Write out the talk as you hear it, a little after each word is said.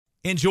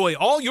Enjoy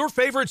all your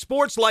favorite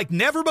sports like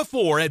never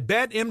before at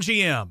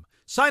BetMGM.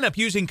 Sign up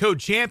using code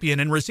CHAMPION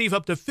and receive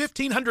up to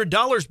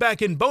 $1,500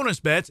 back in bonus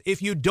bets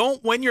if you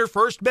don't win your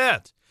first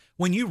bet.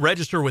 When you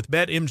register with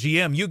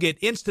BetMGM, you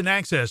get instant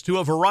access to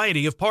a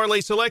variety of parlay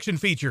selection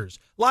features,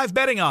 live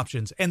betting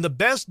options, and the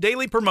best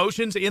daily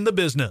promotions in the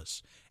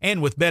business.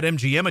 And with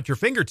BetMGM at your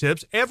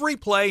fingertips, every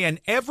play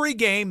and every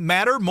game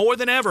matter more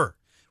than ever.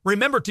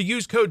 Remember to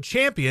use code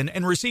CHAMPION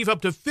and receive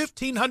up to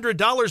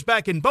 $1,500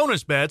 back in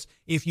bonus bets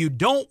if you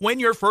don't win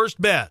your first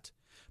bet.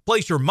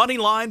 Place your money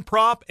line,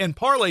 prop, and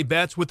parlay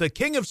bets with the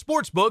king of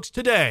sportsbooks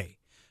today.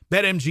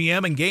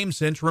 BetMGM and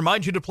GameSense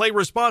remind you to play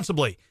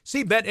responsibly.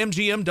 See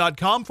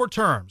BetMGM.com for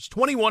terms.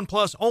 21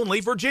 plus only,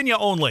 Virginia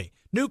only.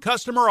 New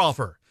customer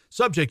offer.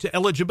 Subject to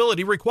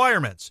eligibility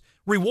requirements.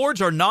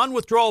 Rewards are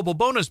non-withdrawable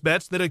bonus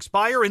bets that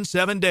expire in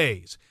 7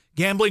 days.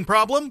 Gambling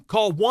problem?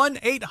 Call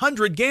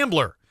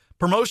 1-800-GAMBLER.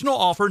 Promotional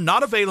offer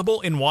not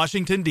available in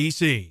Washington,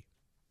 D.C.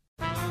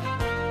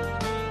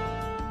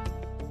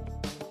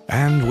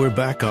 And we're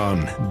back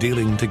on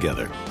Dealing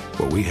Together,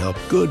 where we help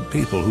good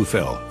people who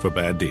fell for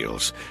bad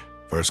deals.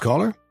 First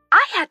caller?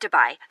 I had to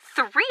buy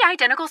 3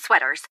 identical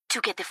sweaters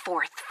to get the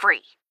 4th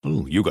free.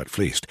 Ooh, you got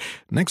fleeced.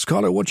 Next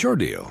caller, what's your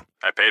deal?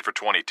 I paid for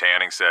 20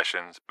 tanning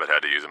sessions, but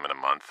had to use them in a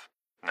month.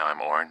 Now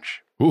I'm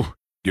orange. Ooh,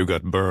 you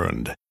got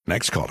burned.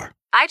 Next caller.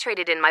 I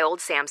traded in my old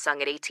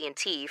Samsung at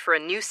AT&T for a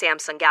new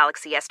Samsung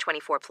Galaxy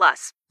S24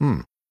 Plus.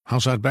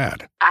 How's that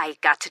bad? I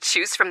got to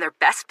choose from their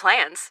best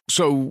plans.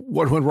 So,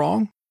 what went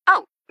wrong?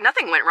 Oh,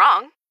 nothing went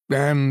wrong.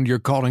 And you're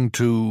calling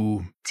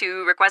to...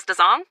 To request a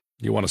song?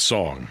 You want a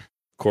song.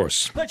 Of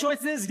course. The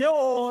choice is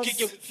yours.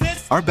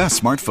 Our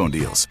best smartphone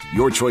deals.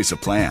 Your choice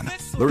of plan.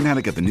 Learn how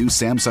to get the new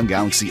Samsung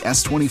Galaxy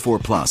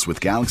S24 Plus with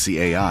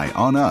Galaxy AI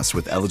on us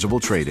with eligible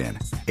trade-in.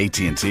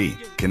 AT&T.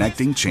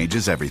 Connecting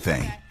changes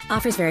everything.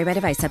 Offers vary by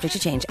device. Subject to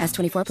change.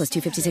 S24 plus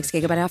 256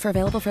 gigabyte offer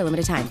available for a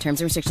limited time. Terms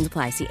and restrictions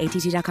apply. See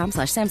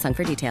att.com/Samsung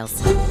for details.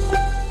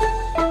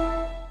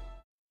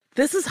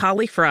 This is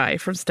Holly Fry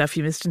from Stuff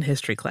You Missed in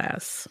History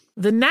class.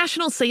 The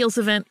national sales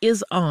event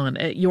is on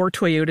at your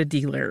Toyota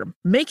dealer,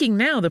 making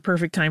now the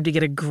perfect time to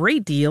get a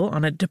great deal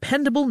on a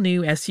dependable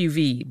new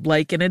SUV,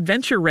 like an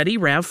adventure-ready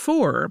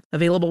RAV4.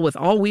 Available with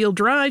all-wheel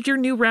drive, your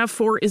new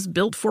RAV4 is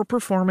built for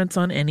performance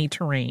on any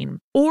terrain.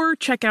 Or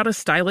check out a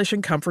stylish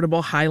and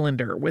comfortable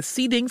Highlander with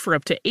seating for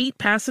up to 8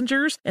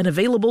 passengers and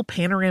available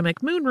panoramic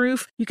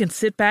moonroof. You can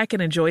sit back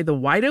and enjoy the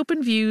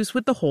wide-open views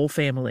with the whole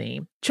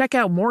family. Check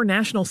out more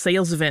national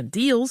sales event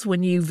deals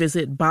when you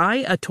visit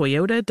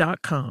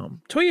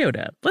buyatoyota.com.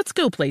 Toyota, let's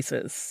go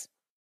places.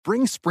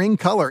 Bring spring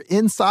color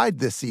inside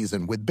this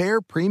season with Behr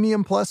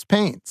Premium Plus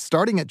paint,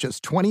 starting at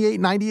just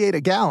 $28.98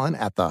 a gallon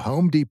at the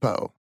Home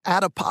Depot.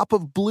 Add a pop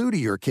of blue to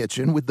your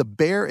kitchen with the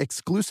Behr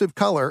exclusive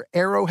color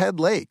Arrowhead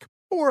Lake,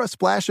 or a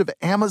splash of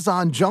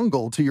Amazon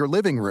Jungle to your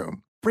living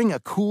room. Bring a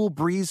cool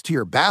breeze to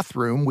your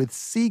bathroom with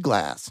Sea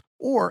Glass,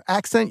 or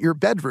accent your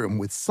bedroom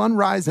with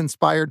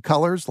sunrise-inspired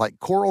colors like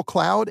Coral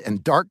Cloud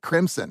and Dark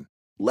Crimson.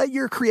 Let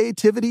your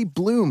creativity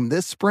bloom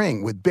this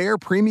spring with Behr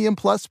Premium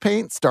Plus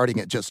paint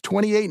starting at just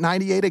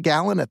 $28.98 a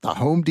gallon at the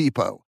Home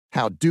Depot.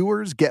 How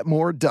doers get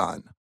more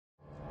done.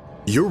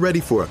 You're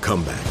ready for a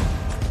comeback.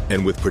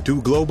 And with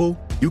Purdue Global,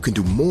 you can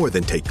do more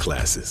than take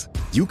classes.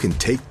 You can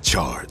take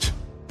charge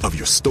of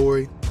your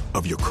story,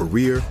 of your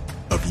career,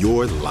 of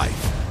your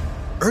life.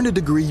 Earn a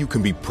degree you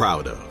can be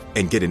proud of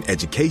and get an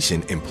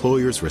education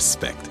employers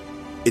respect.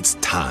 It's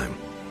time,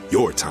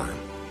 your time,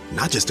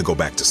 not just to go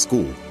back to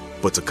school,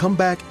 but to come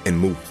back and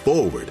move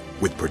forward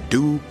with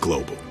Purdue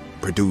Global,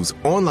 Purdue's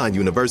online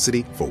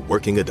university for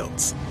working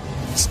adults.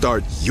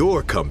 Start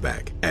your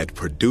comeback at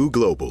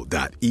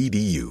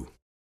purdueglobal.edu.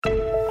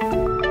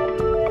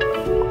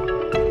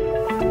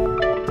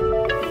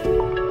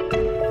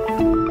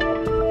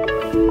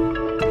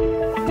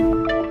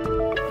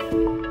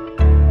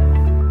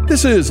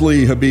 This is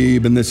Lee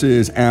Habib, and this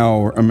is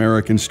Our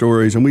American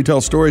Stories, and we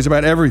tell stories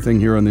about everything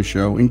here on this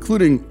show,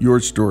 including your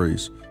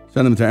stories.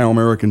 Send them to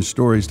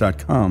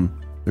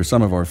ouramericanstories.com. They're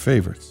some of our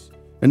favorites.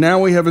 And now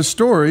we have a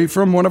story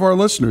from one of our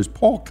listeners,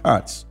 Paul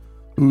Kotz,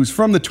 who's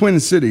from the Twin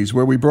Cities,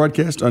 where we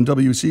broadcast on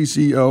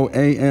WCCO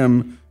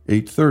AM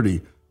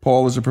 830.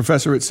 Paul is a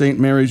professor at St.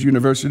 Mary's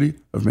University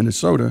of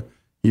Minnesota.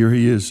 Here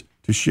he is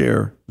to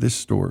share this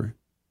story.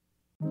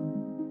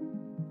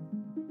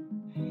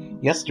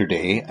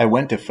 Yesterday, I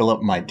went to fill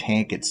up my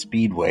tank at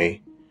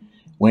Speedway,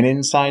 went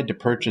inside to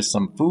purchase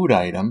some food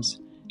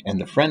items,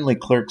 and the friendly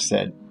clerk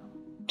said,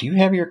 "Do you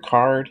have your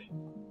card?"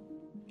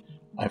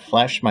 I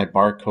flashed my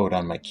barcode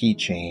on my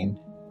keychain,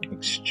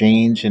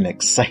 exchanged an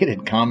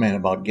excited comment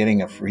about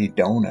getting a free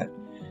donut,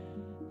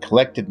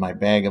 collected my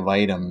bag of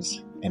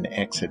items, and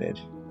exited.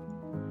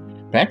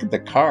 Back at the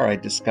car, I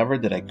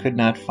discovered that I could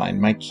not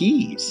find my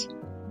keys.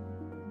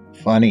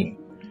 Funny,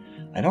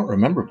 I don't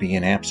remember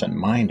being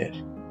absent-minded.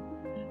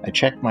 I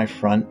checked my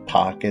front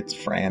pockets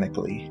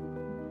frantically.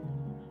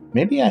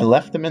 Maybe I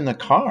left them in the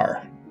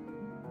car.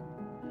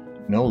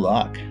 No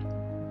luck.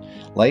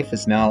 Life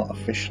is now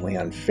officially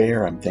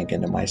unfair, I'm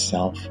thinking to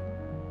myself.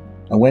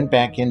 I went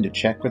back in to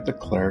check with the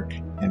clerk,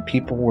 and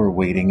people were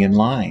waiting in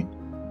line.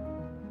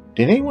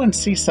 Did anyone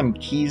see some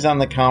keys on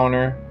the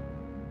counter?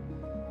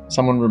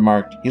 Someone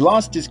remarked, "He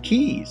lost his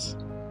keys."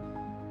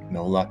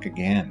 No luck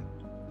again.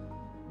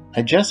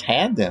 I just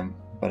had them,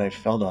 but I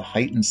felt a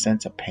heightened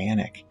sense of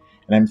panic,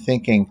 and I'm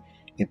thinking,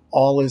 if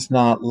all is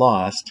not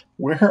lost,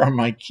 where are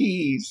my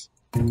keys?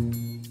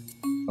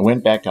 I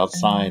went back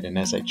outside, and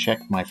as I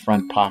checked my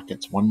front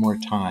pockets one more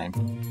time,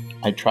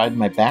 I tried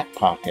my back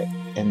pocket,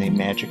 and they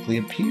magically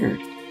appeared.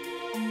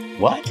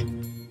 What?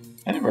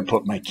 I never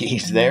put my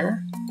keys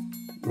there.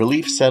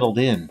 Relief settled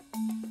in.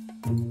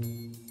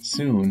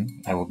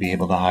 Soon, I will be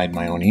able to hide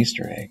my own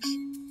Easter eggs.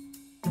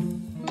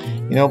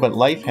 But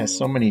life has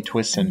so many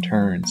twists and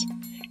turns.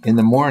 In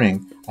the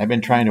morning, I've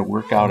been trying to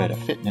work out at a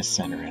fitness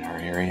center in our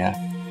area.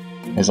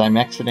 As I'm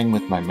exiting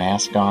with my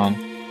mask on,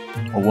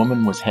 a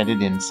woman was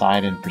headed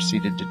inside and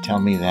proceeded to tell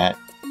me that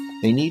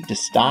they need to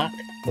stock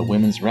the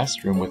women's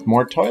restroom with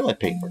more toilet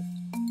paper.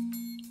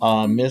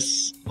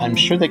 Miss, I'm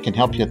sure they can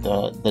help you at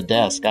the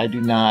desk. I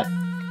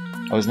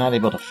was not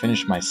able to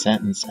finish my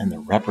sentence, and the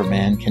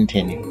reprimand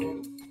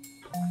continued.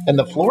 And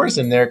the floors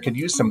in there could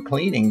use some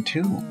cleaning,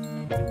 too.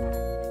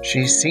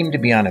 She seemed to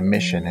be on a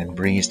mission and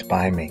breezed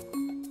by me.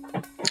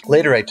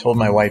 Later, I told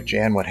my wife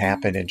Jan what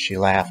happened, and she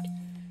laughed.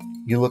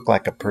 "You look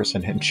like a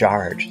person in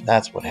charge.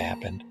 That's what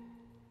happened."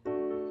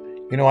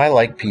 I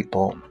like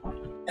people,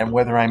 and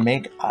whether I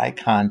make eye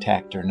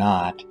contact or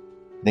not,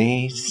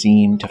 they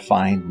seem to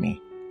find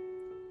me.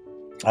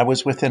 I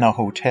was within a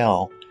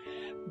hotel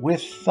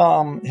with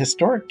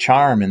historic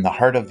charm in the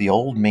heart of the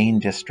old Main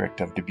District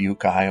of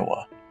Dubuque,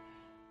 Iowa.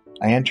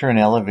 I enter an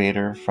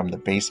elevator from the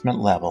basement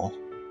level,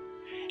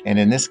 and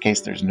in this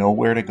case, there's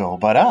nowhere to go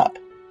but up.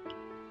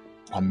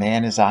 A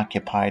man is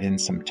occupied in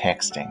some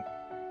texting,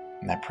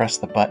 and I press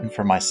the button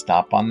for my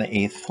stop on the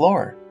 8th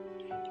floor.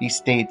 He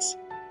states,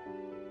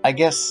 "I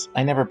guess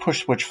I never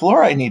pushed which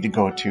floor I need to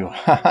go to."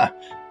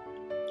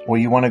 "Well,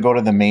 you want to go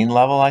to the main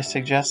level?" I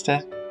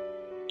suggested.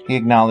 He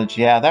acknowledged,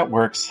 "Yeah, that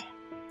works.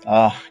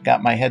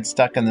 Got my head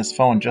stuck in this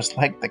phone just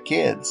like the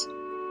kids."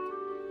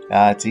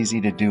 It's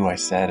easy to do," I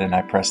said, and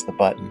I pressed the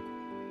button.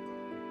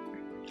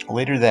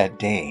 Later that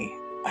day,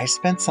 I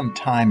spent some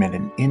time at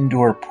an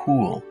indoor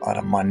pool on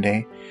a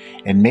Monday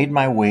and made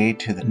my way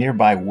to the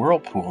nearby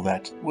whirlpool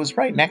that was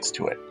right next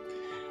to it.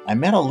 I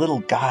met a little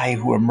guy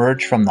who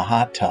emerged from the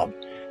hot tub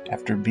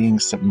after being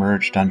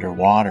submerged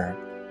underwater.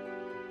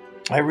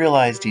 I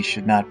realized he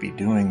should not be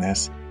doing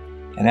this,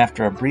 and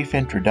after a brief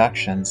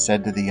introduction,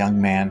 said to the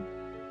young man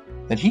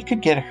that he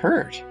could get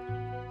hurt,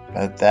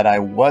 but that I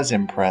was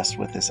impressed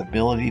with his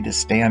ability to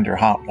stay under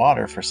hot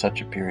water for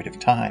such a period of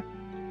time.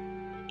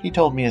 He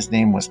told me his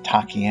name was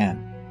Takien.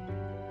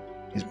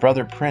 His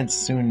brother Prince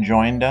soon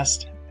joined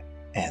us,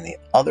 and the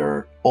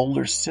other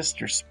older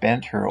sister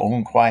spent her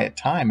own quiet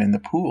time in the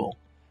pool.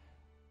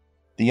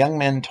 The young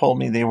men told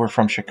me they were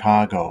from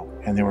Chicago,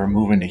 and they were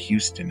moving to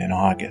Houston in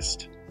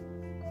August.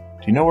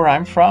 "Do you know where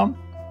I'm from?"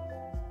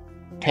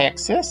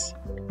 "Texas?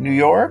 New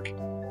York?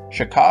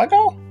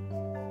 Chicago?"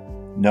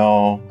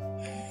 "No,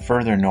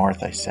 further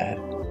north," I said.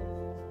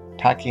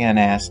 Takien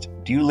asked,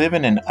 "Do you live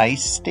in an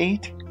ice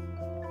state?"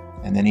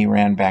 And then he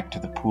ran back to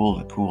the pool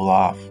to cool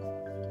off.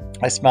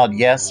 I smiled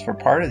yes for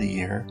part of the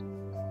year.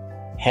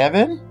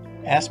 "Heaven?"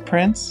 asked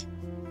Prince.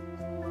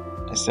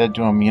 I said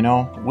to him,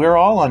 "We're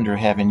all under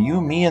heaven,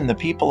 you, me, and the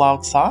people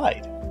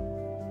outside."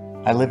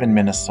 "I live in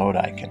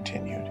Minnesota," I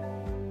continued.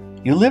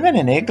 "You live in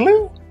an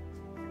igloo?"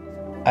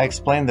 I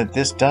explained that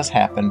this does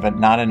happen, but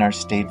not in our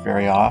state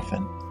very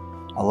often.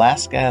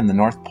 Alaska and the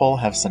North Pole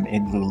have some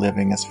igloo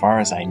living as far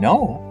as I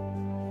know.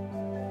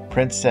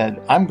 Prince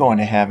said, "I'm going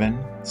to heaven.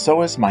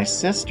 So is my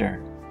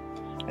sister."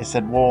 I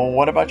said, "Well,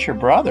 what about your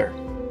brother?"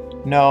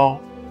 "No."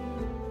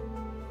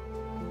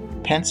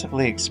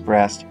 Pensively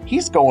expressed,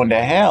 "He's going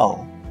to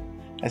hell."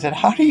 I said,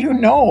 "How do you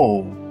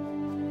know?"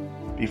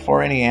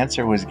 Before any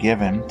answer was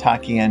given,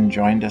 Takien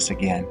joined us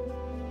again.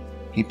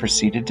 He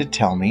proceeded to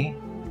tell me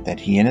that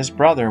he and his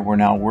brother were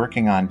now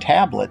working on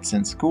tablets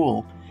in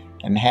school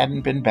and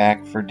hadn't been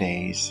back for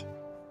days.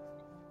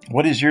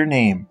 "What is your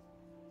name?"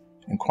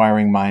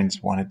 Inquiring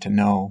minds wanted to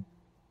know.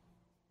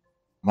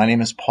 "My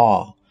name is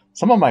Paul.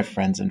 Some of my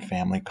friends and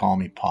family call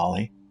me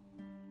Polly."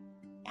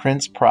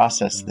 Prince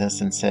processed this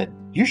and said,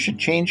 "You should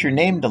change your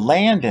name to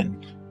Landon."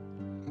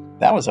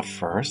 That was a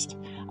first.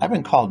 I've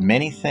been called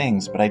many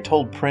things, but I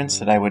told Prince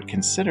that I would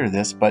consider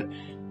this, but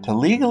to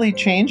legally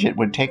change it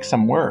would take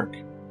some work.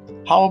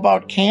 "How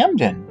about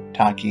Camden?"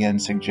 Takien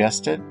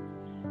suggested.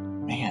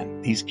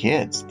 Man, these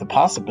kids, the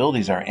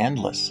possibilities are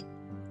endless.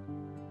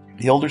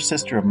 The older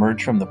sister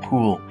emerged from the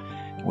pool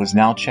and was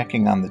now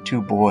checking on the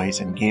two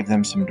boys and gave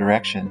them some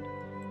direction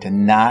to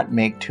not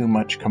make too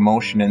much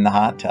commotion in the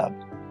hot tub.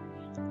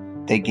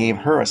 They gave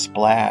her a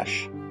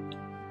splash.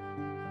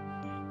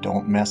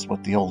 Don't mess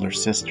with the older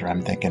sister,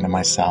 I'm thinking to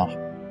myself.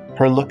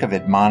 Her look of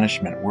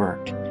admonishment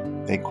worked.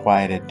 They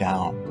quieted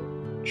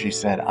down. She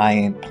said, "I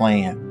ain't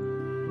playing."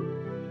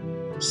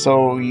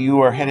 "So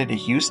you are headed to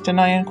Houston?"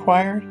 I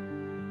inquired.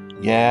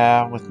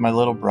 "Yeah, with my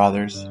little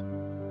brothers."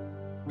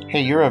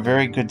 "Hey, you're a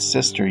very good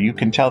sister. You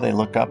can tell they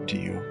look up to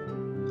you."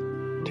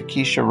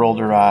 Takesha rolled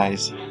her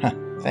eyes.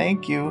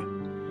 Thank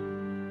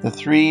you. The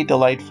three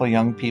delightful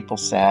young people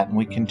sat and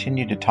we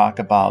continued to talk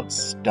about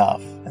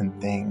stuff and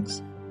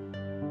things.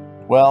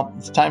 Well,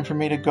 it's time for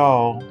me to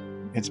go.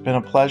 It's been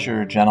a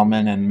pleasure,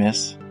 gentlemen and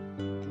miss.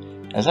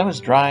 As I was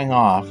drying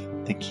off,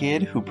 the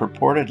kid who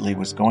purportedly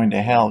was going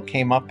to hell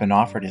came up and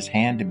offered his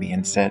hand to me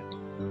and said,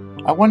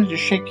 I wanted to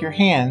shake your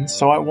hand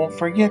so I won't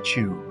forget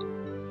you.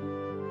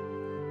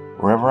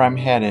 Wherever I'm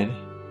headed,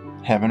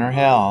 heaven or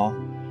hell,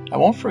 I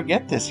won't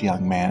forget this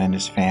young man and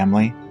his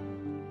family.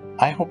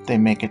 I hope they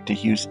make it to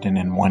Houston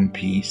in one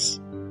piece.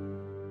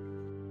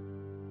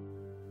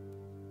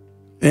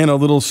 And a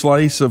little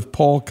slice of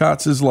Paul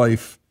Kotz's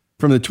life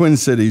from the Twin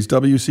Cities,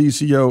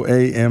 WCCO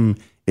AM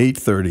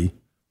 830.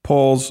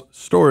 Paul's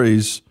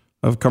stories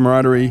of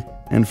camaraderie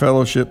and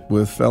fellowship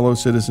with fellow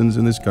citizens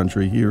in this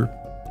country here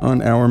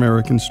on Our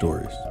American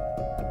Stories.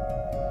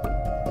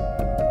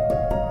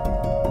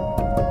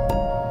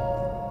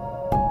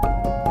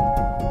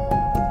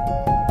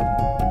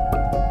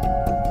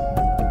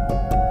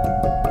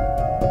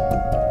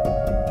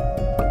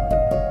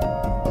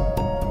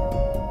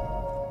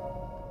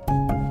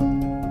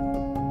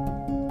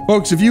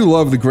 Folks, if you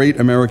love the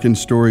great American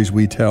stories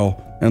we tell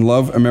and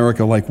love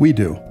America like we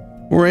do,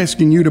 we're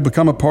asking you to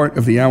become a part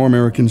of the Our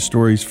American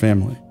Stories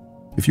family.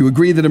 If you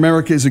agree that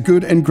America is a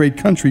good and great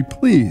country,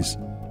 please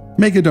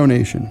make a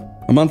donation.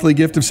 A monthly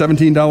gift of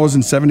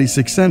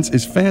 $17.76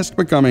 is fast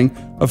becoming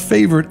a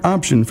favorite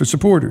option for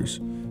supporters.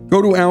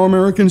 Go to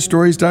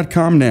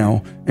OurAmericanStories.com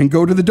now and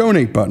go to the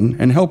donate button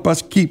and help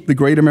us keep the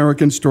great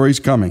American stories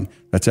coming.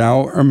 That's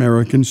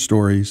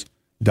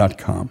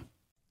OurAmericanStories.com.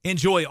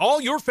 Enjoy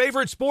all your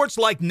favorite sports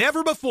like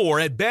never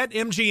before at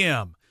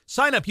BetMGM.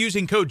 Sign up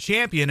using code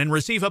CHAMPION and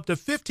receive up to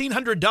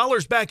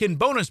 $1,500 back in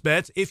bonus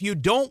bets if you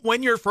don't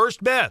win your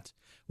first bet.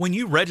 When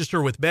you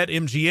register with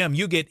BetMGM,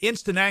 you get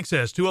instant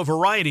access to a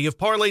variety of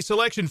parlay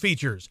selection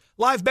features,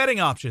 live betting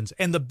options,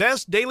 and the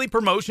best daily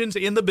promotions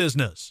in the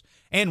business.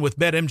 And with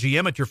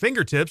BetMGM at your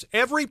fingertips,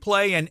 every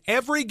play and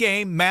every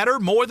game matter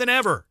more than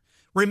ever.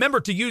 Remember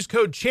to use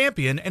code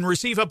CHAMPION and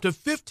receive up to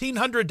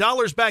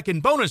 $1,500 back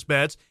in bonus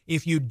bets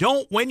if you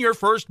don't win your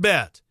first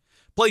bet.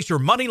 Place your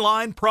money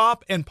line,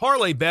 prop, and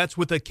parlay bets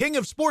with the king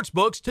of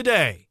sportsbooks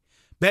today.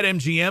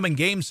 BetMGM and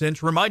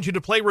GameSense remind you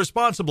to play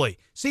responsibly.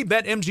 See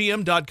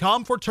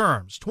BetMGM.com for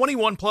terms.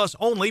 21 plus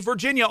only,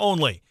 Virginia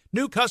only.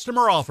 New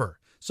customer offer.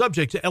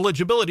 Subject to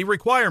eligibility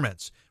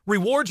requirements.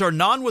 Rewards are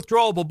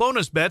non-withdrawable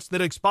bonus bets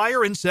that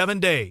expire in 7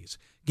 days.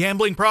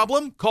 Gambling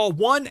problem? Call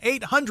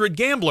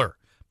 1-800-GAMBLER.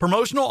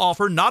 Promotional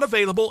offer not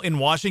available in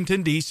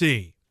Washington,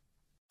 D.C.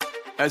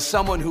 As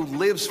someone who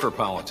lives for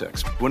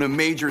politics, when a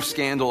major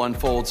scandal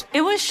unfolds, it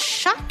was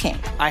shocking.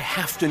 I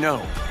have to know,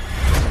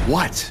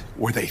 what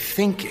were they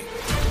thinking?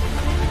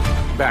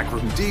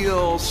 Backroom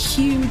deals,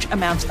 huge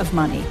amounts of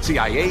money,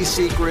 CIA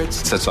secrets,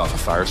 sets off a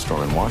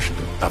firestorm in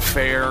Washington,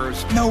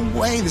 affairs. No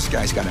way this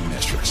guy's got a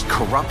mistress.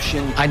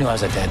 Corruption. I knew I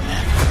was a dead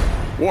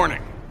man.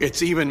 Warning,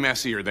 it's even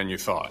messier than you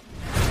thought.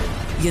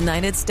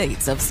 United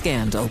States of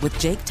Scandal with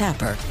Jake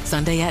Tapper,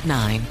 Sunday at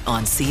 9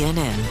 on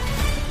CNN.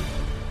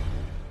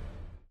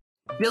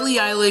 Billie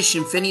Eilish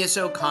and Phineas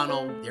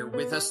O'Connell, they're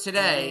with us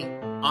today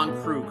on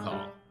Crew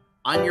Call.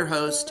 I'm your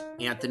host,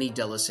 Anthony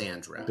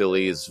D'Alessandro.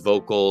 Billie's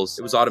vocals,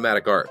 it was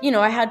automatic art. You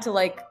know, I had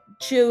to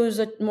choose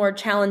a more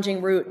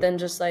challenging route than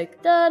just da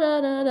da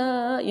da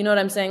da. You know what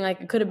I'm saying?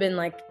 It could have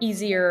been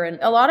easier. And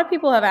a lot of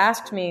people have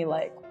asked me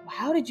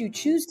how did you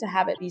choose to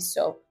have it be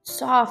so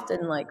soft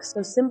and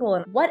so simple?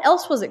 And what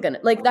else was it gonna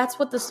that's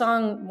what the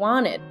song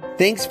wanted.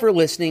 Thanks for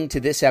listening to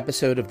this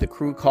episode of the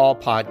Crew Call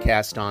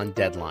podcast on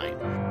Deadline.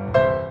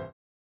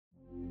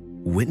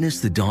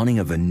 Witness the dawning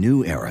of a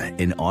new era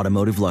in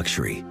automotive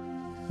luxury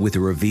with a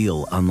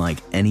reveal unlike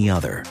any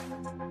other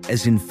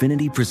as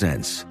Infiniti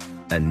presents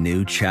a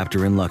new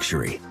chapter in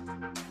luxury,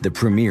 the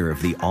premiere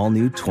of the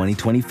all-new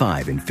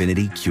 2025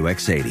 Infiniti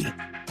QX80.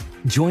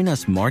 Join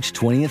us March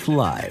 20th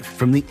live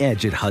from the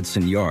Edge at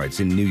Hudson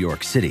Yards in New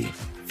York City,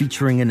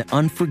 featuring an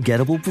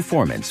unforgettable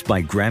performance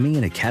by Grammy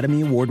and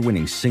Academy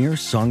Award-winning singer,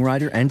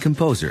 songwriter, and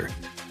composer,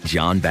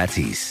 Jon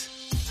Batiste.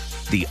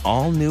 The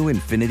all-new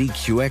Infiniti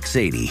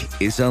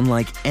QX80 is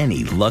unlike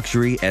any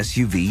luxury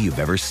SUV you've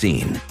ever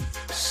seen.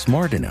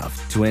 Smart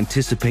enough to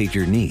anticipate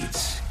your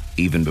needs,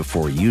 even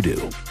before you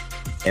do.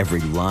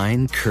 Every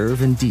line,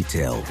 curve, and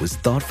detail was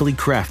thoughtfully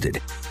crafted,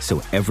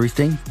 so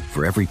everything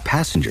for every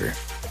passenger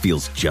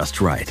feels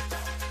just right.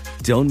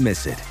 Don't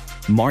miss it.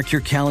 Mark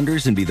your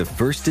calendars and be the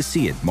first to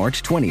see it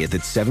March 20th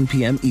at 7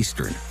 p.m.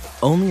 Eastern,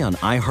 only on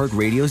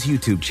iHeartRadio's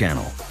YouTube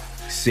channel.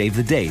 Save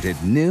the date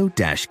at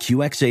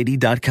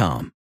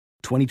new-QX80.com.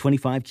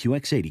 2025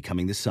 QX80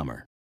 coming this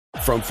summer.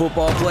 From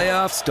football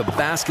playoffs to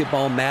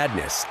basketball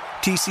madness,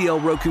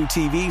 TCL Roku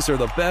TVs are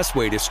the best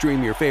way to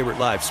stream your favorite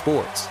live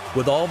sports.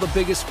 With all the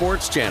biggest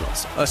sports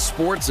channels, a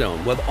sports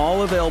zone with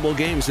all available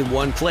games in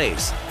one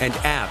place, and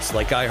apps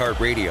like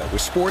iHeartRadio with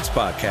sports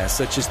podcasts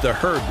such as The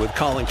Herd with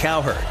Colin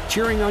Cowherd.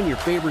 Cheering on your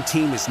favorite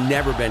team has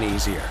never been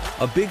easier.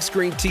 A big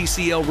screen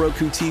TCL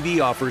Roku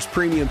TV offers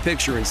premium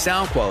picture and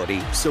sound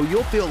quality, so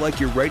you'll feel like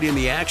you're right in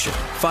the action.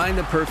 Find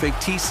the perfect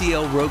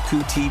TCL Roku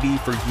TV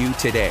for you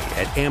today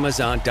at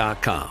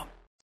Amazon.com.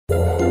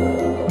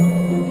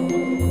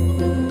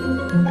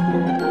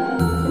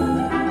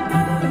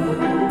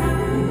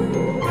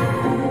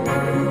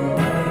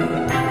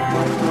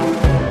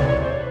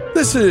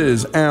 This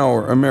is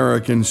Our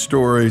American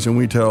Stories, and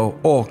we tell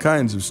all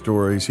kinds of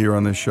stories here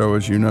on this show,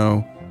 as you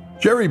know.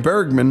 Jerry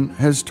Bergman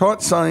has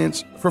taught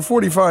science for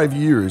 45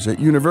 years at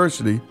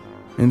university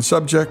in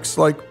subjects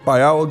like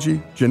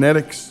biology,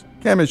 genetics,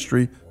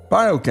 chemistry,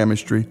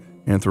 biochemistry,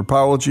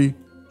 anthropology,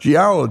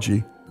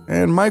 geology,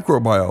 and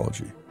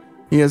microbiology.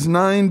 He has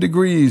 9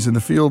 degrees in the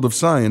field of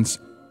science,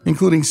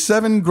 including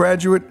 7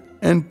 graduate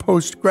and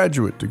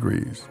postgraduate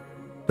degrees.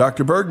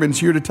 Dr. Bergman's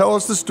here to tell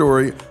us the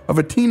story of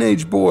a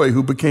teenage boy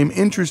who became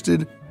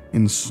interested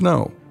in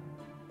snow.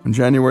 On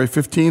January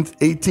 15,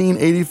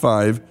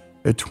 1885,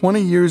 at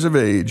 20 years of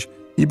age,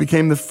 he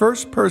became the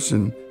first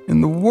person in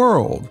the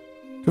world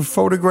to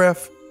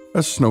photograph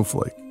a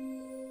snowflake.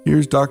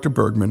 Here's Dr.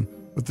 Bergman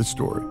with the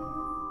story.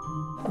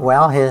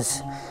 Well,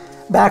 his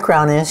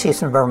background is he's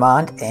from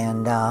Vermont,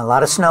 and a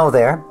lot of snow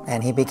there,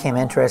 and he became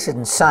interested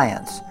in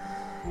science.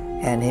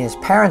 And his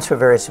parents were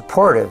very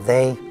supportive.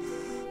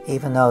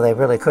 Even though they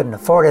really couldn't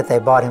afford it, they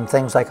bought him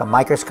things like a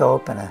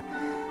microscope and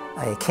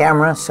a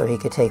camera so he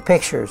could take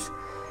pictures.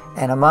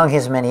 And among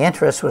his many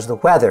interests was the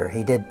weather.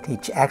 He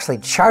actually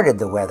charted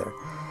the weather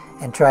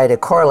and tried to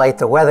correlate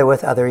the weather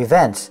with other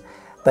events.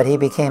 But he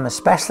became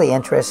especially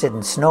interested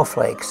in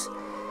snowflakes.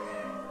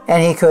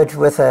 And he could,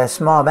 with a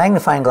small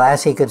magnifying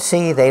glass, he could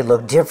see they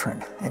looked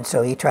different. And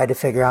so he tried to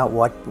figure out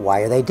why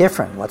are they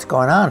different? What's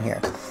going on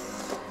here?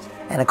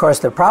 And of course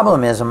the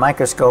problem is a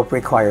microscope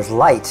requires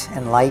light,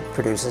 and light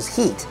produces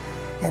heat.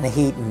 And the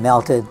heat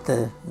melted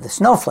the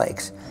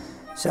snowflakes.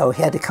 So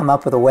he had to come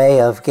up with a way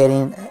of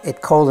getting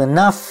it cold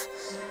enough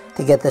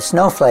to get the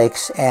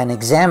snowflakes and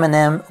examine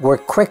them,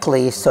 work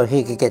quickly so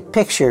he could get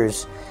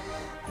pictures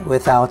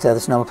without the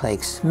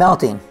snowflakes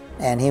melting.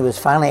 And he was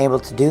finally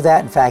able to do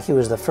that. In fact, he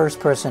was the first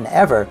person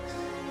ever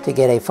to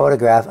get a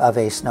photograph of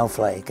a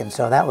snowflake. And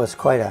so that was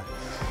quite a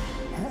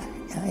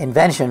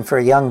invention for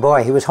a young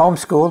boy. He was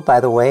homeschooled, by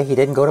the way. He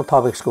didn't go to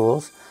public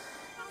schools.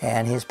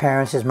 And his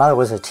mother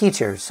was a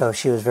teacher, so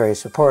she was very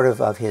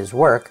supportive of his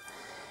work.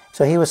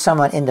 So he was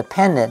somewhat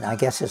independent, I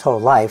guess, his whole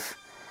life.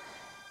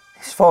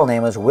 His full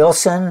name was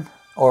Wilson,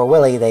 or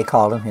Willie, they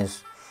called him,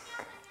 his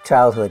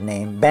childhood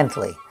name,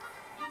 Bentley.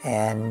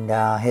 And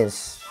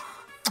his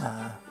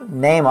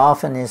name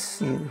often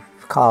is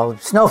called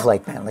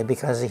Snowflake Bentley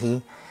because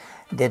he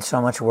did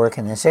so much work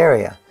in this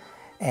area.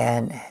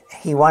 And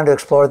he wanted to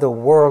explore the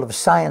world of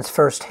science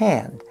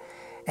firsthand.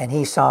 And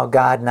he saw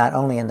God not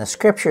only in the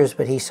scriptures,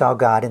 but he saw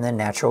God in the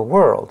natural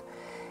world.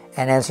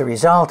 And as a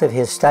result of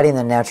his studying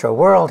the natural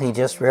world, he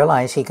just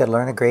realized he could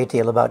learn a great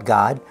deal about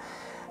God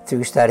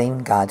through studying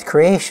God's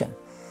creation.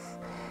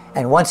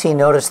 And once he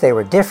noticed they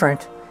were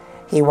different,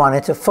 he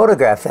wanted to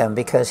photograph them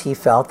because he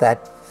felt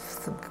that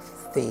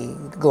the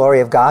glory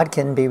of God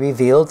can be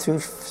revealed through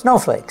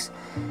snowflakes.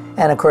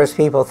 And of course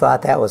people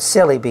thought that was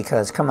silly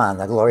because, come on,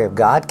 the glory of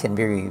God can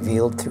be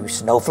revealed through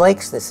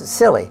snowflakes? This is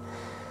silly.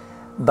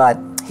 But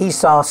he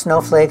saw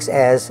snowflakes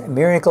as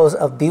miracles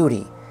of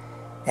beauty.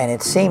 And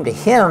it seemed to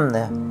him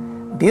the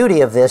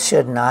beauty of this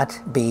should not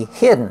be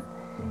hidden.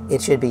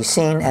 It should be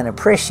seen and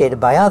appreciated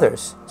by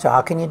others. So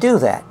how can you do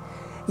that?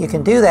 You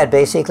can do that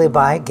basically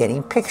by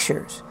getting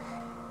pictures.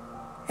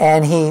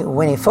 And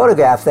when he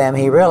photographed them,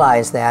 he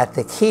realized that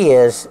the key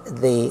is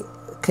the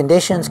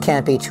conditions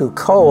can't be too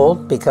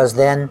cold because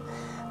then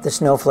the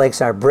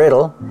snowflakes are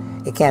brittle.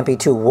 It can't be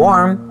too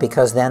warm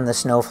because then the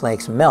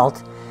snowflakes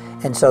melt.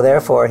 And so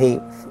therefore he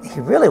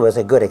really was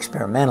a good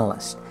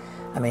experimentalist.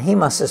 I mean, he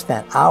must have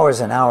spent hours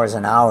and hours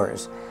and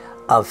hours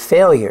of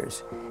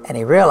failures. And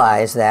he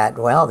realized that,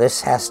 well,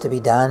 this has to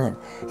be done. And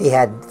he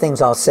had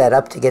things all set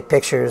up to get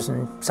pictures,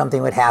 and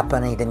something would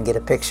happen. He didn't get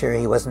a picture.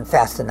 He wasn't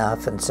fast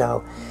enough. And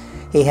so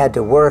he had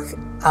to work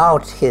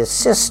out his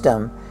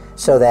system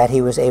so that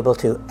he was able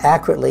to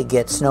accurately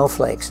get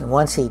snowflakes. And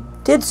once he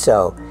did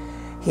so,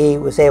 he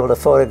was able to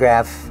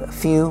photograph a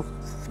few,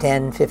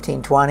 10,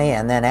 15, 20,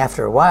 and then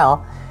after a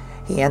while,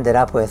 he ended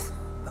up with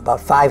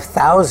about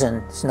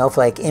 5,000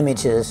 snowflake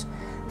images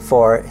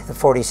for the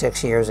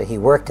 46 years that he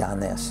worked on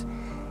this.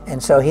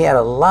 And so he had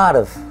a lot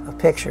of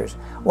pictures.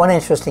 One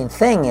interesting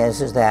thing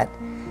is that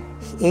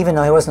even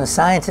though he wasn't a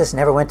scientist,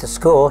 never went to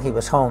school, he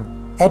was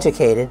home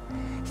educated,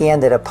 he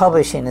ended up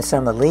publishing in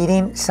some of the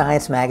leading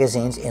science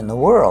magazines in the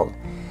world.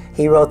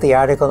 He wrote the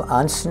article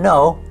on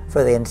snow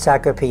for the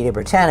Encyclopedia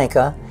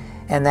Britannica,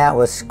 and that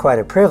was quite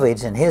a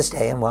privilege in his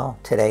day, and well,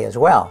 today as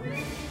well.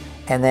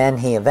 And then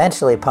he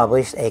eventually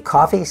published a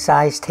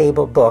coffee-sized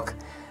table book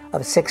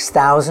of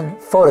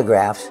 6,000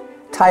 photographs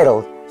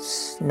titled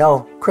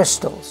Snow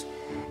Crystals.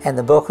 And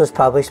the book was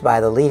published by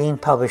the leading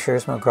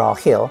publishers,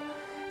 McGraw-Hill.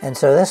 And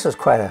so this was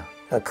quite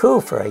a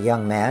coup for a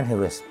young man who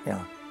was,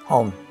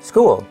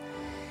 home-schooled.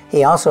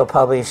 He also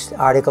published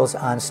articles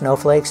on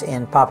snowflakes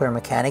in Popular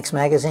Mechanics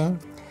magazine,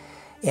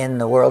 in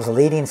the world's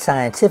leading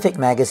scientific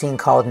magazine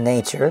called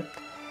Nature,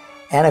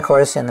 and of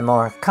course in the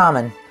more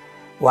common,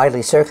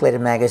 widely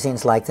circulated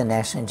magazines like the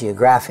National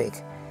Geographic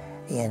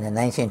in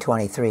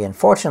 1923.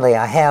 Unfortunately,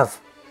 I have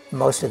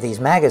most of these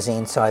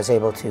magazines, so I was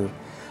able to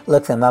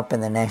look them up in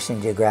the National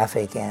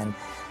Geographic, and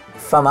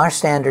from our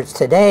standards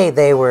today,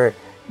 they were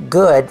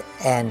good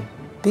and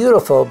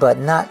beautiful, but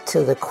not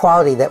to the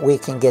quality that we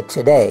can get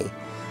today.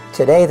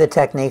 Today, the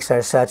techniques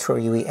are such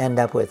where we end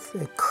up with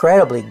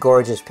incredibly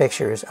gorgeous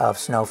pictures of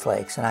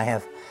snowflakes, and I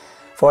have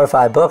 4 or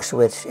 5 books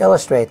which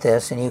illustrate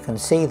this, and you can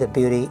see the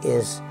beauty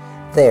is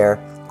there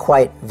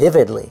quite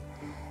vividly,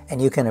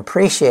 and you can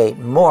appreciate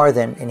more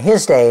than in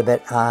his day.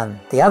 But on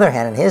the other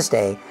hand, in his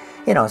day,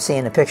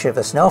 seeing a picture of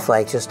a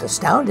snowflake just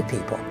astounded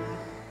people,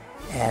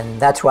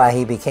 and that's why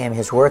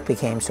his work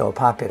became so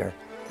popular.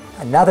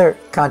 Another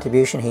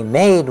contribution he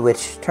made,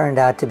 which turned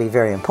out to be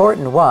very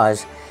important,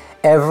 was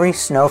every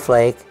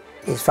snowflake,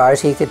 as far as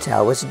he could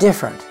tell, was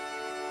different.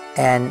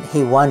 And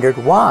he wondered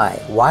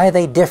why. Why are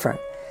they different?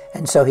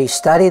 And so he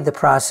studied the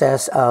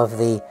process of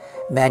the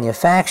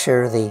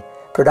manufacture, the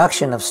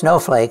production of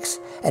snowflakes,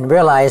 and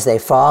realized they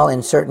fall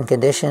in certain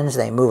conditions.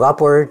 They move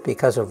upward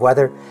because of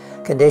weather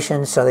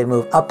conditions, so they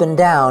move up and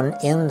down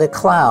in the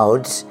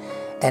clouds,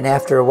 and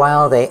after a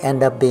while they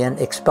end up being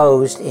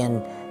exposed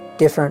in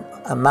different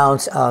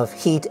amounts of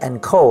heat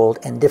and cold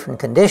and different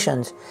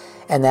conditions,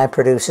 and that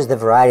produces the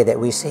variety that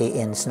we see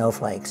in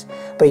snowflakes.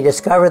 But he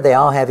discovered they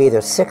all have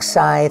either 6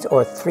 sides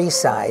or 3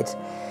 sides,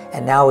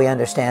 and now we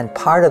understand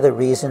part of the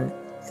reason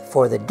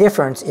for the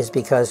difference is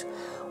because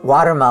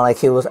water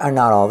molecules are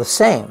not all the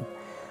same.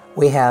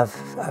 We have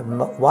a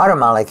water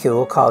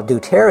molecule called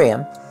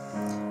deuterium,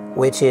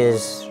 which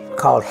is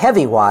called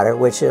heavy water,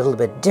 which is a little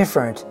bit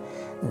different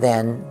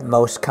than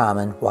most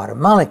common water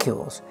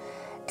molecules.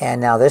 And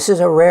now this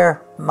is a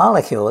rare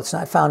molecule. It's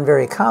not found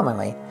very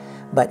commonly,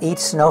 but each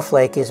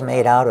snowflake is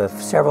made out of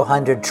several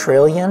hundred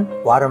trillion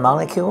water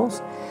molecules.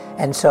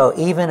 And so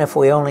even if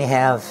we only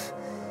have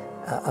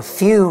a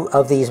few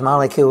of these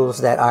molecules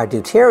that are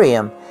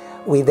deuterium,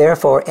 we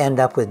therefore end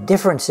up with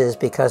differences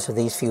because of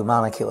these few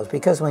molecules.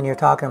 Because when you're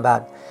talking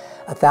about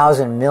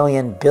 1,000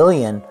 million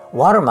billion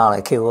water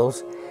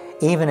molecules,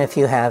 even if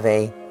you have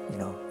a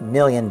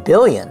million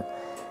billion,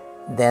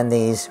 then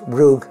these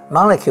rogue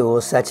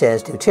molecules such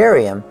as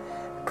deuterium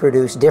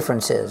produce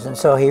differences. And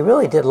so he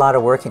really did a lot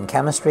of work in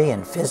chemistry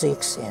and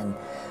physics and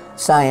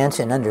science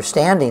and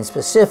understanding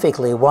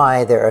specifically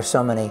why there are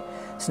so many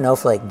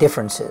snowflake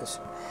differences.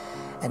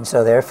 And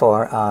so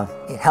therefore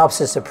it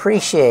helps us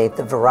appreciate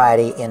the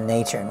variety in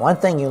nature. And one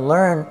thing you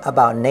learn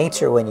about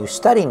nature when you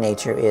study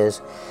nature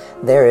is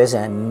there is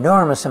an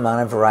enormous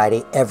amount of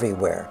variety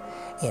everywhere.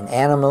 In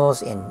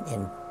animals,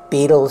 in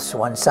beetles.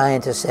 One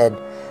scientist said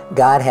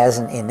God has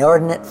an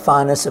inordinate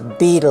fondness of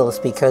beetles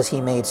because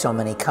he made so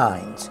many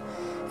kinds.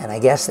 And I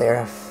guess there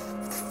are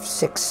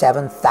 6,000,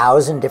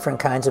 7,000 different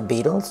kinds of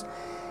beetles.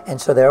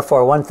 And so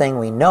therefore one thing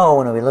we know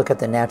when we look at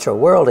the natural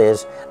world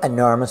is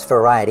enormous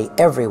variety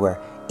everywhere,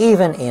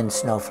 even in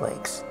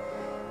snowflakes.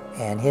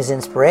 And his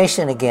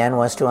inspiration again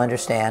was to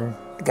understand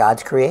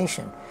God's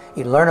creation.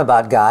 You learn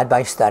about God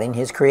by studying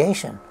his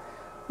creation,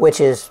 which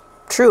is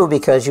true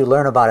because you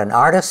learn about an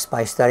artist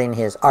by studying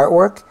his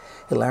artwork.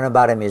 You learn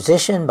about a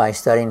musician by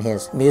studying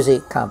his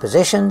music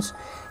compositions.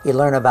 You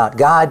learn about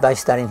God by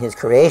studying his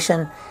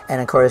creation.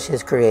 And of course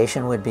his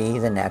creation would be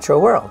the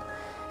natural world.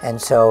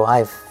 And so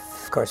of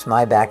course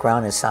my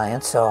background is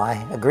science, so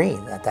I agree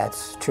that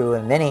that's true.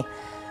 And many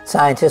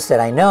scientists that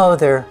I know,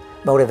 their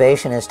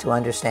motivation is to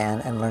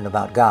understand and learn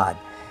about God.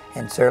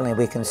 And certainly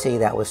we can see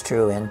that was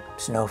true in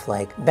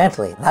Snowflake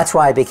Bentley. That's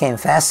why I became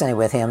fascinated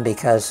with him,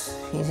 because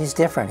he's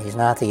different. He's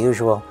not the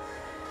usual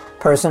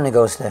person who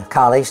goes to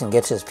college and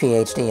gets his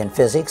PhD in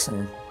physics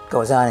and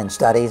goes on and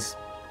studies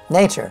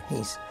nature.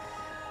 He's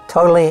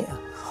totally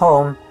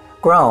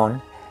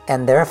homegrown,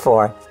 and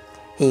therefore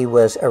he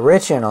was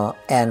original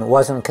and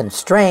wasn't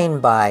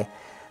constrained by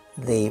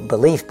the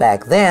belief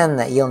back then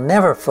that you'll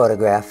never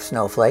photograph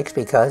snowflakes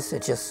because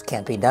it just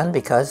can't be done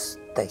because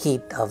the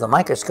heat of the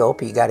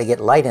microscope, you got to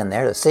get light in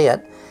there to see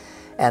it,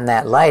 and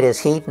that light is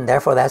heat, and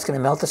therefore that's going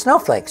to melt the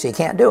snowflake, so you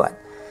can't do it.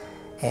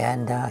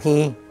 And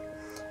he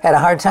had a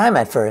hard time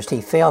at first.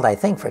 He failed, I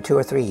think, for 2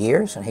 or 3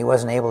 years, and he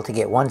wasn't able to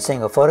get one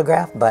single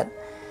photograph, but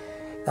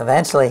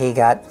eventually he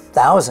got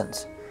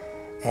thousands.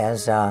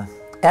 As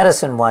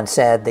Edison once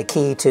said, the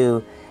key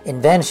to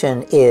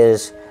invention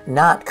is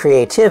not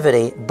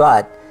creativity,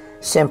 but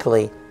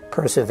simply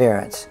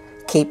perseverance.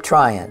 Keep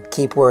trying,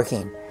 keep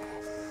working.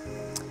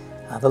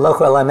 The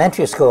local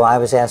elementary school, I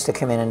was asked to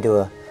come in and do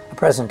a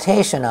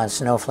presentation on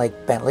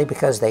Snowflake Bentley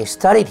because they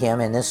studied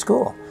him in this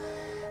school.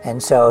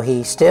 And so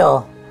his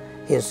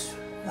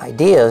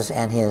ideas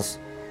and his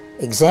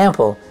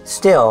example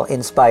still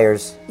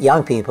inspires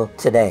young people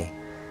today.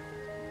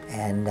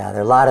 And there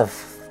are a lot of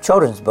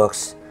children's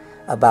books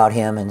about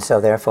him, and so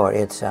therefore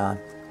it's a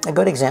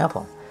good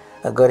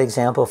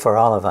example for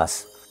all of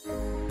us.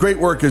 Great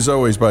work as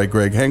always by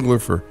Greg Hengler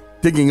for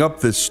digging up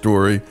this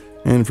story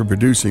and for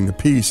producing the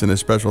piece, and a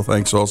special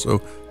thanks also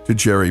to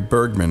Jerry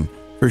Bergman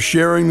for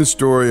sharing the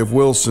story of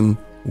Wilson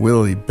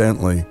Willie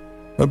Bentley,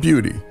 a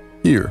beauty,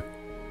 here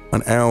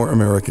on Our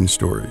American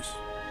Stories.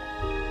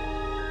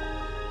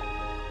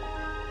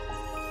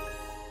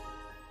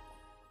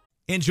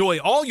 Enjoy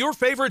all your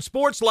favorite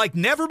sports like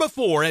never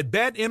before at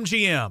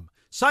BetMGM.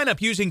 Sign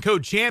up using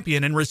code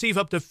CHAMPION and receive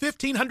up to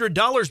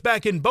 $1,500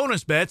 back in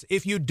bonus bets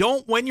if you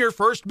don't win your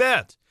first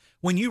bet.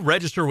 When you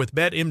register with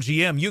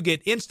BetMGM, you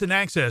get instant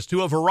access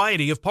to a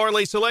variety of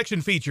parlay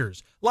selection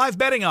features, live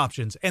betting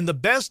options, and the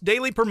best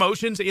daily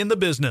promotions in the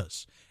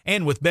business.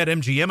 And with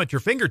BetMGM at your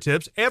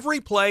fingertips, every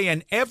play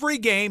and every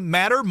game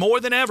matter more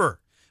than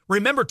ever.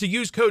 Remember to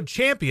use code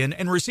CHAMPION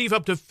and receive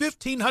up to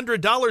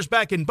 $1,500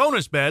 back in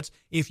bonus bets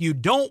if you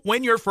don't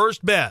win your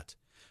first bet.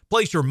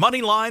 Place your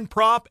money line,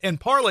 prop, and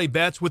parlay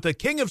bets with the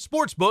king of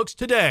sportsbooks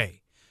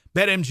today.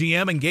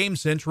 BetMGM and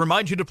GameSense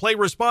remind you to play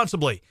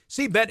responsibly.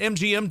 See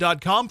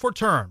BetMGM.com for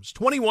terms.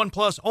 21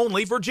 plus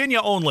only, Virginia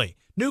only.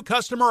 New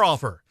customer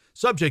offer.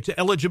 Subject to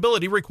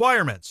eligibility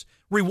requirements.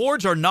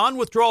 Rewards are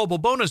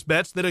non-withdrawable bonus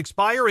bets that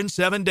expire in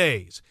 7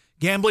 days.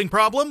 Gambling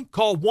problem?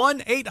 Call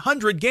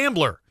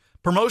 1-800-GAMBLER.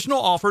 Promotional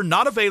offer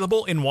not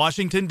available in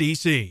Washington,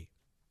 D.C.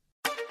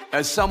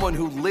 As someone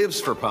who lives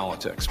for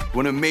politics,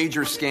 when a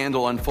major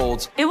scandal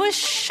unfolds, It was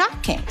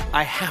shocking.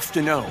 I have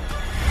to know,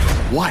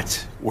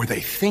 what were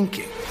they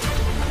thinking?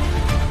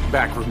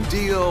 Backroom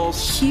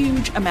deals,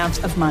 Huge amounts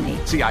of money.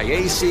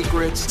 CIA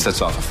secrets,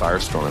 Sets off a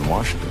firestorm in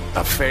Washington.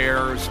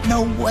 affairs,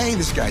 No way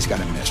this guy's got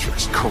a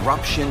mistress.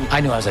 corruption. I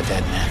knew I was a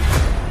dead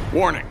man.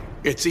 Warning,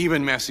 it's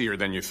even messier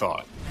than you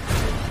thought.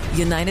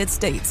 United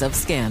States of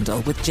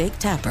Scandal with Jake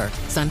Tapper,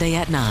 Sunday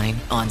at 9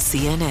 on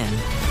CNN.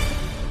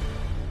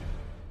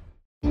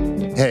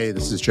 Hey,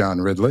 this is John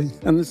Ridley.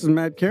 And this is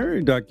Matt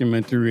Carey,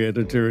 documentary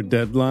editor at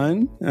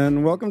Deadline.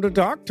 And welcome to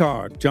Talk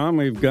Talk. John,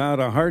 we've got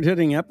a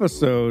hard-hitting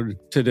episode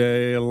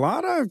today. A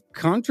lot of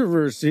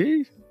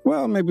controversy.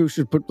 Well, maybe we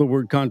should put the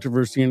word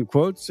controversy in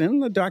quotes in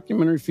the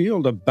documentary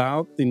field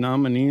about the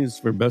nominees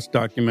for Best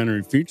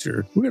Documentary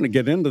Feature. We're going to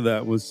get into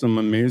that with some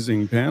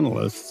amazing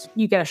panelists.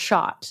 You get a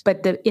shot,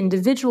 but the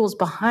individuals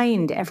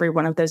behind every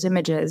one of those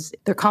images,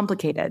 they're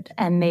complicated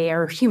and they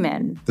are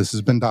human. This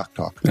has been Doc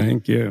Talk.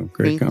 Thank you.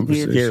 Great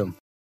conversation. You.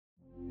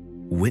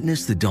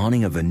 Witness the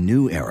dawning of a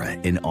new era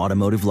in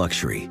automotive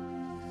luxury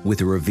with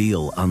a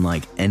reveal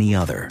unlike any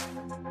other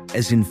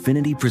as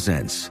Infiniti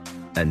presents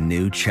a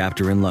new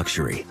chapter in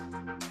luxury,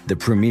 the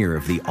premiere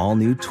of the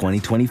all-new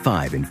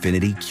 2025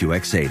 Infiniti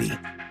QX80.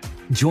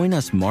 Join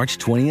us March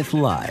 20th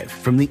live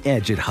from the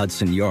Edge at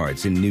Hudson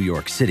Yards in New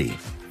York City,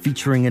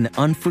 featuring an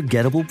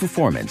unforgettable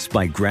performance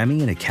by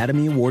Grammy and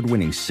Academy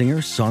Award-winning singer,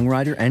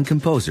 songwriter, and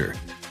composer,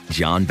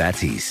 Jon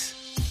Batiste.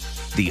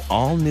 The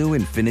all-new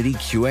Infiniti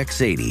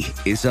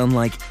QX80 is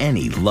unlike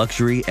any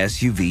luxury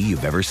SUV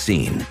you've ever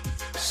seen.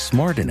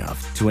 Smart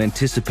enough to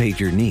anticipate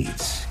your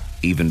needs,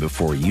 even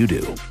before you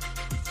do.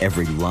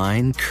 Every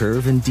line,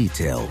 curve, and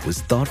detail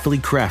was thoughtfully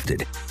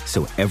crafted,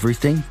 so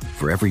everything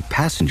for every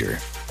passenger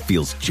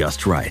feels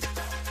just right.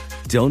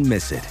 Don't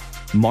miss it.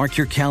 Mark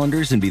your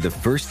calendars and be the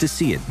first to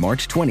see it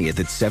March 20th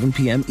at 7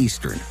 p.m.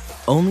 Eastern,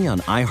 only on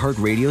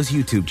iHeartRadio's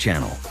YouTube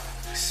channel.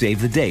 Save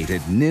the date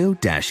at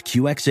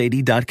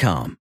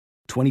new-QX80.com.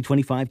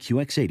 2025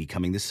 QX80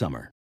 coming this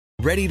summer.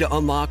 Ready to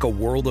unlock a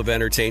world of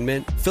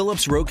entertainment?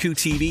 Philips Roku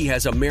TV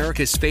has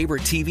America's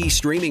favorite TV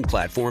streaming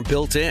platform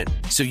built in,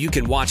 so you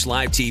can watch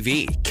live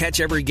TV, catch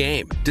every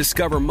game,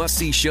 discover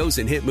must-see shows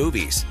and hit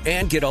movies,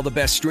 and get all the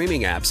best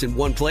streaming apps in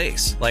one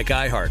place, like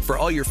iHeart for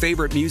all your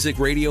favorite music,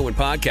 radio, and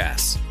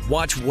podcasts.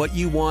 Watch what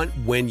you want,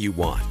 when you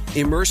want.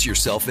 Immerse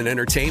yourself in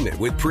entertainment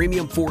with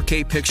premium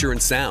 4K picture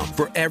and sound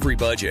for every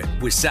budget,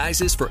 with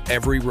sizes for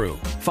every room.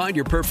 Find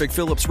your perfect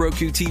Philips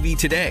Roku TV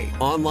today,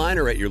 online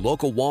or at your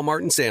local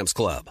Walmart and Sam's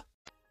Club.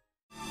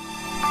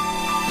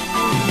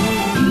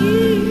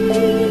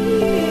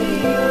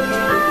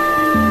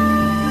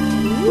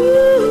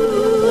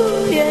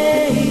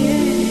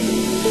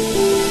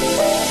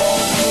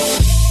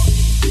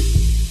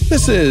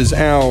 This is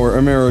Our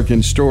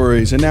American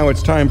Stories, and now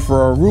it's time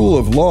for our Rule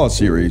of Law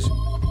series,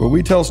 where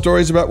we tell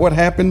stories about what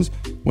happens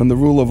when the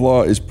rule of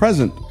law is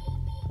present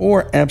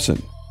or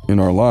absent in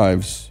our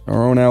lives.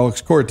 Our own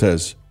Alex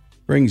Cortez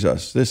brings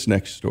us this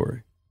next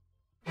story.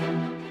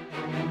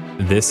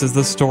 This is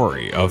the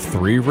story of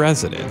 3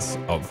 residents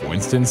of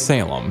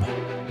Winston-Salem,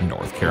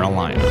 North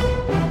Carolina.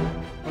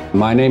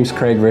 My name's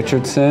Craig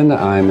Richardson.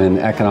 I'm an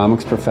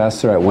economics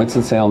professor at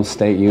Winston-Salem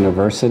State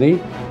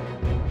University.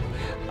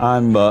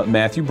 I'm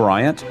Matthew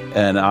Bryant,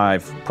 and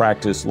I've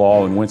practiced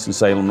law in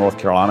Winston-Salem, North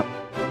Carolina.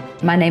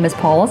 My name is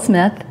Paula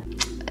Smith.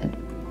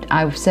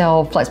 I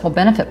sell flexible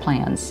benefit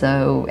plans,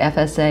 so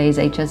FSAs,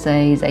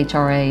 HSAs,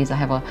 HRAs. I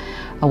have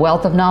a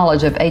wealth of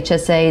knowledge of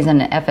HSAs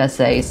and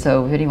FSAs,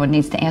 so if anyone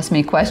needs to ask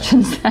me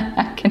questions,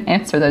 I can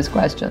answer those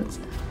questions.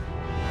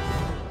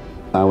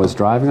 I was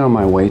driving on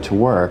my way to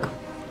work,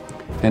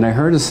 And I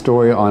heard a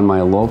story on my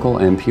local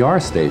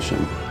NPR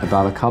station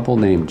about a couple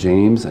named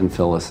James and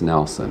Phyllis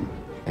Nelson.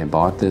 They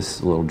bought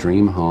this little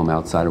dream home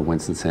outside of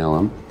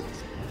Winston-Salem,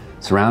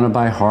 surrounded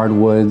by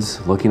hardwoods.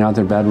 Looking out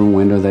their bedroom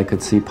window, they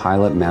could see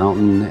Pilot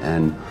Mountain,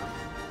 and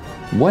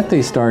what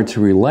they started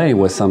to relay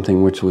was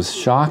something which was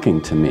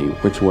shocking to me,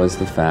 which was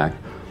the fact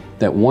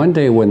that one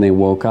day when they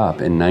woke up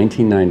in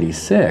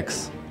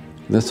 1996,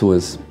 this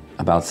was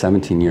about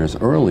 17 years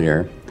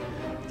earlier,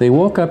 they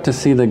woke up to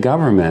see the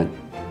government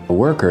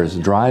workers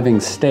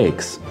driving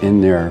stakes in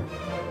their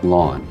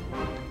lawn.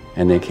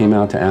 And they came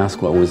out to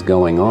ask what was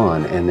going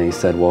on, and they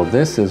said, well,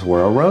 this is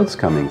where a road's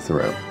coming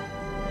through.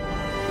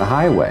 A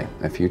highway,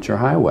 a future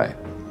highway.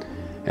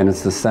 And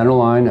it's the center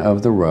line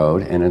of the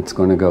road, and it's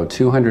going to go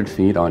 200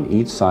 feet on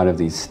each side of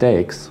these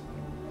stakes.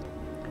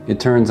 It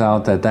turns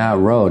out that that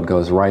road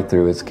goes right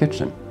through his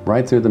kitchen,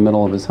 right through the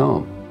middle of his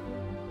home.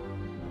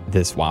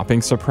 This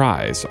whopping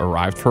surprise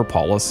arrived for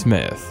Paula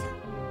Smith,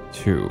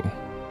 too.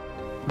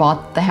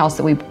 Bought the house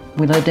that we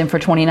lived in for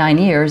 29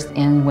 years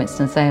in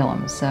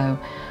Winston-Salem. So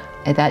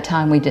at that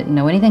time, we didn't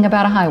know anything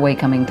about a highway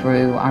coming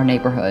through our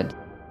neighborhood.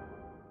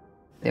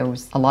 There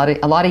was a lot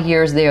of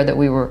years there that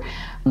we were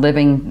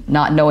living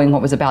not knowing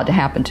what was about to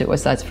happen to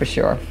us, that's for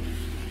sure.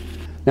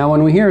 Now,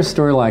 when we hear a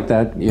story like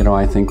that,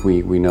 I think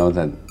we know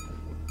that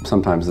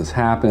sometimes this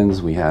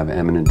happens. We have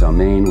eminent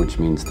domain, which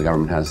means the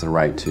government has the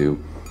right to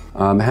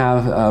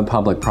have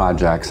public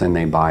projects, and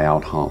they buy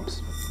out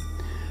homes.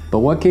 But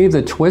what gave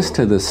the twist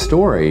to this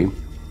story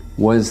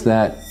was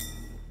that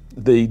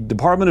the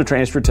Department of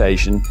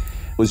Transportation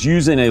was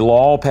using a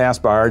law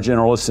passed by our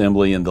General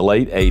Assembly in the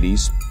late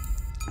 80s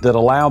that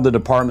allowed the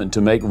department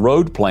to make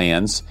road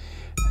plans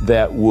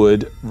that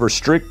would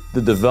restrict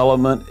the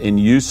development and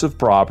use of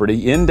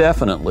property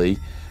indefinitely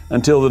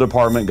until the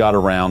department got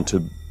around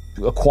to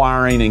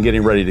acquiring and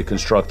getting ready to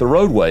construct the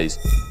roadways.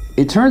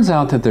 It turns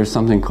out that there's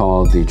something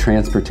called the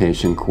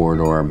Transportation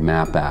Corridor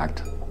Map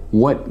Act.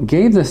 What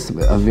gave this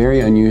a very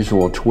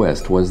unusual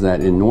twist was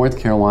that in North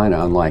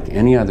Carolina, unlike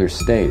any other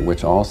state,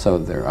 which also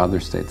there are other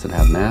states that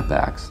have map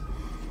acts,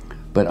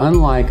 but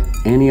unlike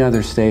any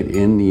other state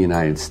in the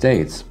United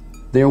States,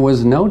 there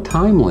was no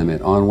time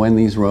limit on when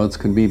these roads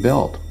could be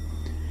built.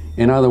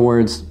 In other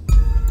words,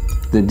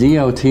 the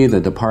DOT, the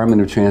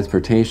Department of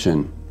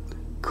Transportation,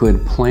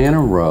 could plan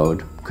a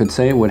road, could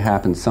say it would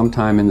happen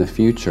sometime in the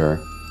future,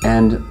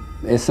 and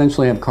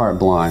essentially have carte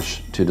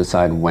blanche to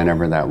decide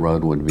whenever that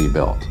road would be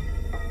built.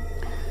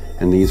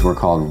 And these were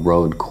called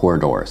road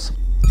corridors.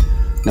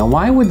 Now,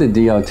 why would the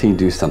DOT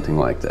do something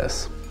like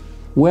this?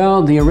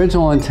 Well, the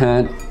original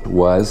intent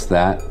was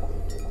that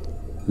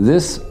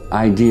this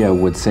idea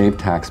would save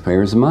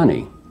taxpayers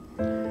money.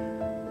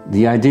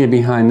 The idea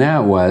behind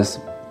that was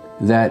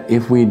that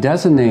if we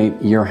designate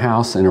your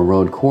house in a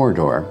road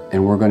corridor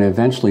and we're going to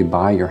eventually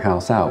buy your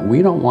house out,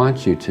 we don't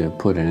want you to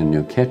put in a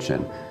new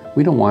kitchen.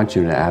 We don't want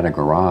you to add a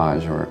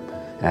garage or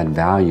add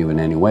value in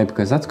any way,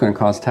 because that's going to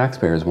cost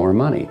taxpayers more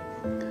money.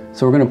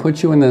 So we're going to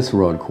put you in this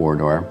road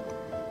corridor,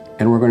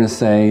 and we're going to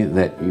say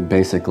that you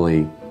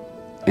basically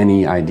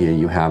any idea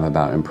you have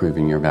about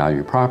improving your value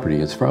of property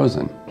is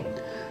frozen.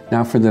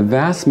 Now, for the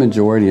vast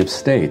majority of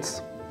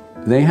states,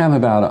 they have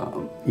about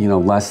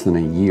less than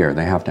a year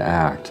they have to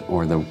act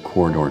or the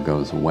corridor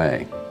goes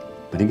away.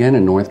 But again,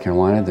 in North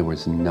Carolina, there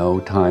was no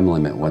time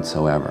limit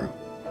whatsoever.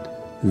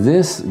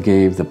 This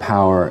gave the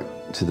power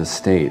to the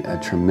state, a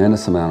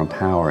tremendous amount of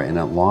power, and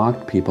it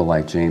locked people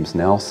like James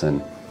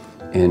Nelson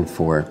in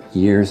for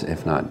years,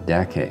 if not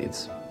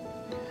decades.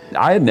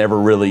 I had never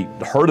really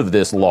heard of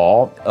this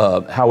law.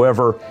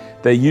 However,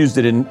 they used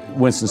it in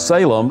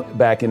Winston-Salem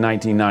back in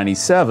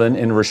 1997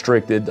 and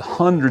restricted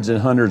hundreds and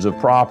hundreds of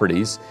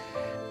properties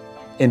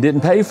and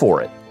didn't pay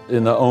for it.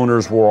 And the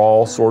owners were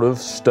all sort of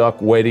stuck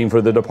waiting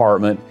for the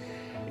department,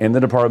 and the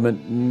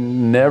department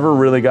never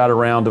really got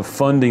around to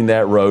funding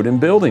that road and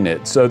building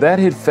it. So that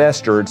had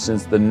festered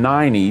since the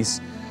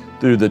 90s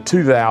through the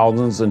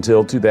 2000s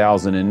until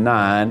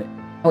 2009.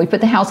 We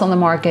put the house on the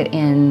market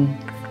in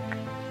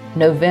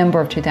November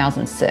of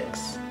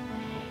 2006.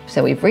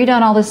 So we've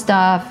redone all this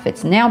stuff.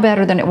 It's now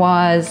better than it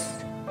was.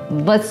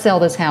 Let's sell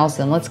this house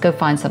and let's go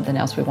find something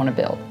else we want to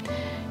build.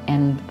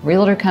 And the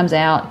realtor comes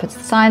out, puts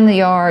the sign in the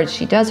yard.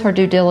 She does her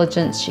due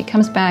diligence. She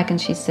comes back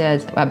and she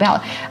says,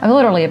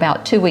 literally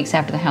about 2 weeks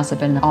after the house had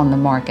been on the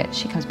market,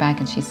 she comes back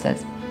and she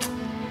says,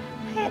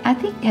 hey, I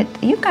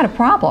think you've got a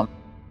problem.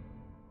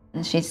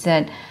 And she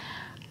said,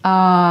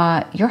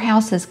 your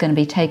house is going to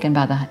be taken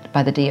by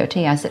the DOT.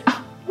 I said,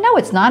 oh, no,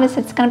 it's not. It's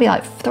going to be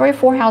like 3 or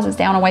 4 houses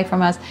down away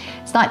from us.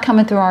 It's not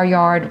coming through our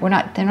yard.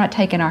 They're not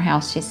taking our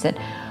house. She said,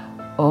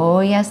 oh,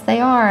 yes, they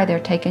are. They're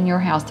taking your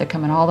house. They're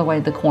coming all the way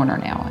to the corner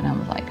now. And I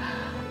was like,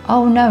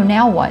 oh, no,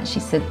 now what?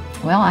 She said,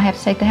 well, I have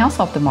to take the house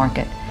off the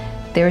market.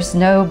 There's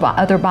no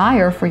other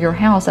buyer for your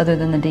house other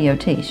than the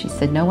DOT. She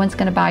said, no one's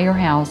going to buy your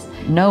house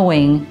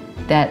knowing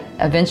that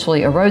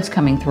eventually a road's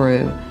coming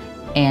through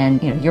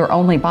and your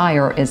only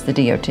buyer is the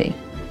DOT.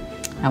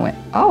 I went,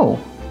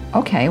 oh,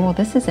 okay, well,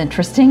 this is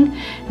interesting.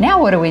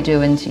 Now what do we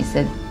do? And she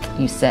said,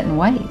 you sit and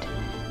wait.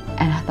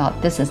 And I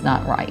thought, this is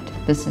not right.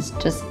 This is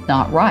just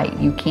not right.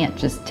 You can't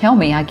just tell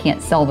me I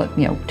can't sell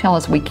tell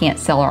us we can't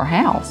sell our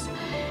house.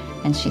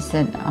 And she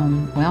said,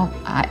 well,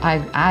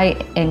 I,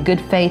 in good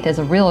faith as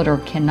a realtor,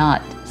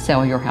 cannot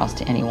sell your house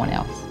to anyone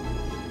else.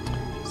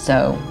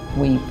 So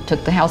we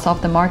took the house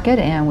off the market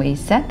and we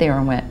sat there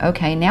and went,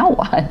 okay, now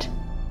what?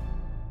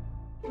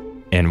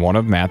 And one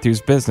of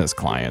Matthew's business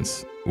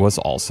clients was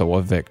also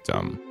a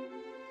victim.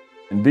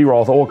 And B.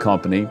 Roth Oil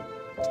Company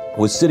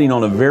was sitting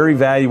on a very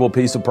valuable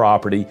piece of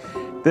property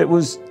that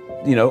was,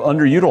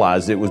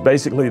 underutilized. It was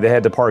basically they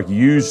had to park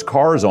used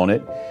cars on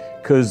it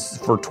because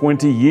for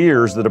 20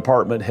 years the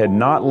department had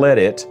not let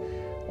it,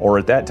 or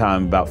at that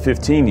time about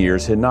 15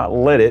 years, had not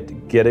let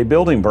it get a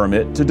building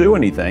permit to do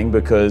anything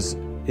because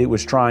it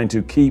was trying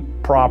to keep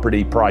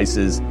property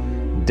prices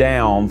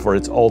down for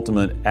its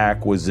ultimate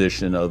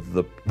acquisition of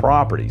the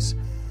properties.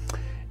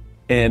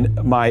 And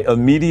my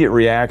immediate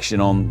reaction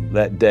on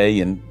that day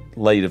in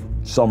late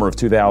summer of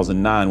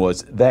 2009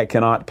 was, that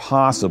cannot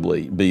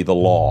possibly be the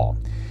law.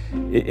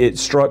 It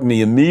struck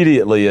me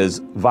immediately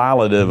as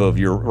violative of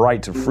your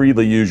right to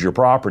freely use your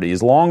property.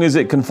 As long as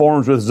it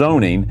conforms with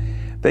zoning,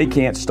 they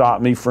can't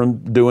stop me from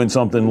doing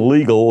something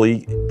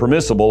legally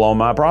permissible on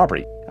my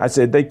property. I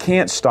said, they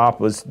can't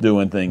stop us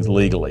doing things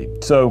legally.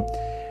 So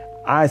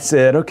I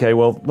said, okay,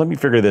 well, let me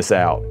figure this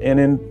out. And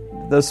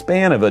in the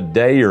span of a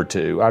day or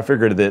two, I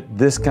figured that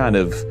this kind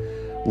of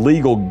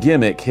legal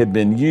gimmick had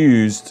been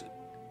used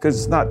because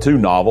it's not too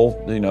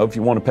novel. If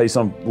you want to pay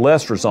some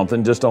less for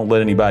something, just don't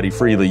let anybody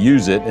freely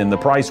use it and the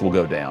price will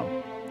go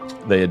down.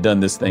 They had done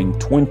this thing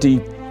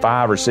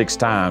 25 or 6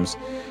 times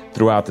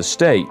throughout the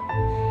state.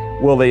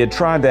 Well, they had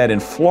tried that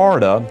in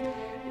Florida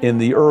in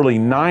the early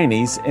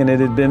 90s, and it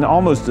had been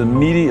almost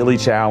immediately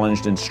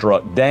challenged and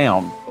struck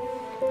down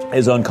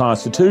as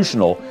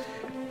unconstitutional.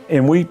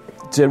 And we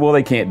said, well,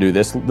 they can't do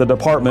this. The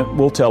department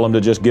will tell them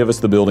to just give us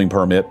the building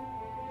permit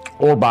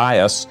or buy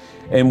us,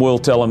 and we'll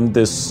tell them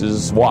this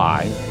is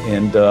why.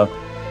 And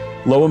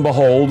lo and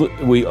behold,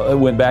 we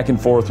went back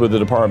and forth with the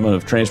Department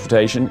of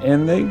Transportation,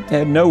 and they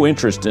had no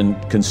interest in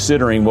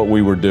considering what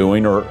we were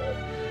doing or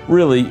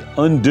really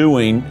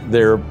undoing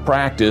their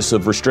practice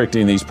of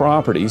restricting these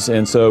properties.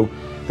 And so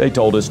they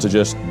told us to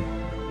just,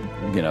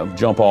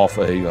 jump off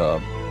the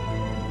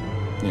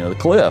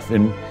cliff.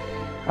 And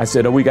I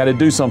said, we got to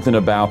do something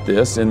about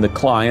this. And the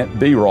client,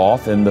 B.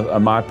 Roth, and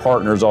my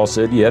partners all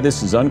said, yeah,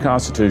 this is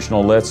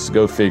unconstitutional. Let's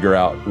go figure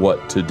out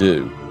what to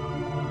do.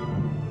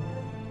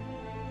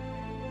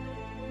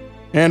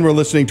 And we're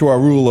listening to our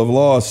Rule of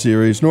Law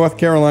series. North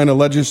Carolina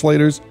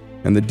legislators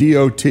and the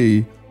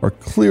DOT are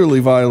clearly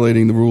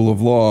violating the rule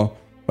of law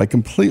by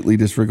completely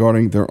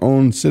disregarding their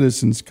own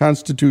citizens'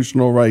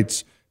 constitutional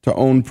rights to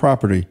own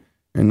property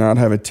and not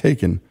have it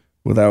taken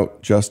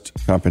without just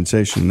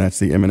compensation. That's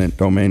the eminent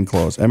domain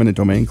clause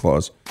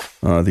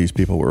these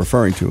people were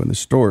referring to in the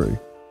story.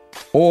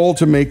 All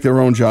to make their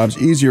own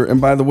jobs easier, and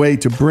by the way,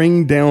 to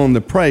bring down the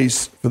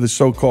price for the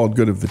so-called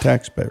good of the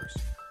taxpayers.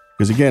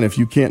 Because again, if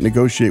you can't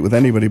negotiate with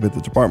anybody but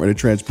the Department of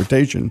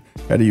Transportation,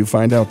 how do you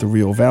find out the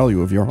real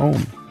value of your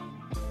home?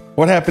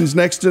 What happens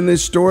next in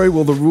this story?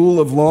 Will the rule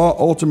of law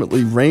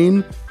ultimately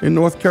reign in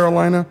North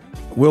Carolina?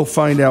 We'll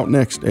find out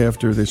next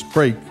after this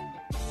break.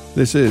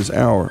 This is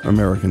Our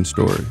American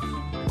Story.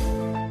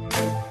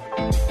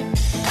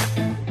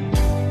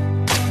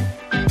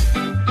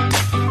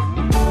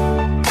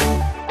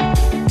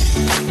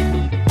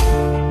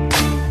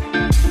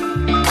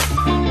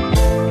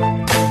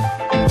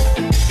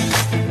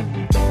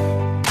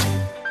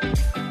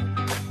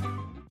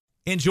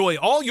 Enjoy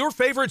all your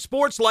favorite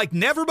sports like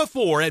never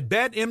before at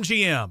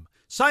BetMGM.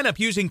 Sign up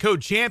using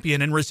code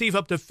CHAMPION and receive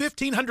up to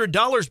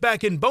 $1,500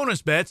 back in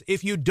bonus bets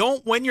if you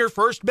don't win your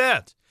first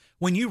bet.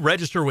 When you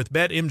register with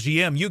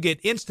BetMGM, you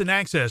get instant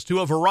access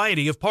to a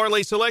variety of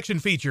parlay selection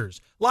features,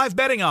 live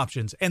betting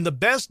options, and the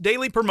best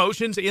daily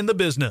promotions in the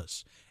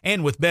business.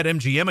 And with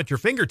BetMGM at your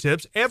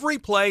fingertips, every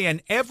play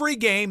and every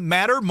game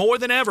matter more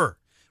than ever.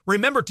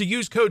 Remember to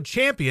use code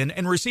CHAMPION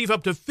and receive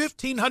up to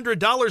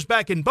 $1,500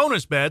 back in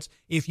bonus bets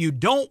if you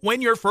don't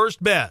win your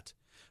first bet.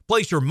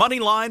 Place your money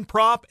line,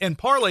 prop, and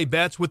parlay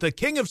bets with the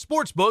king of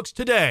sportsbooks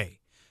today.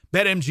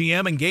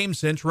 BetMGM and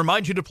GameSense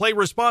remind you to play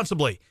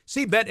responsibly.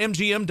 See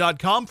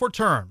BetMGM.com for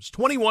terms.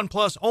 21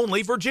 plus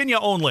only, Virginia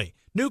only.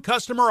 New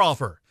customer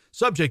offer.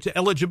 Subject to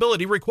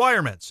eligibility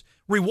requirements.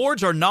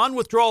 Rewards are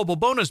non-withdrawable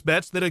bonus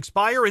bets that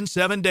expire in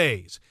 7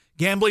 days.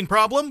 Gambling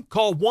problem?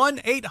 Call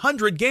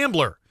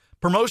 1-800-GAMBLER.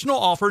 Promotional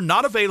offer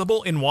not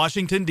available in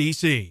Washington,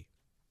 D.C.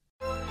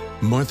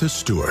 Martha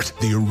Stewart,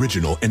 the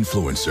original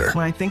influencer.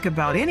 When I think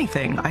about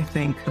anything, I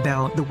think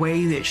about the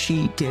way that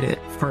she did it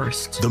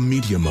first. The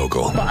media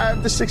mogul.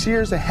 5 to 6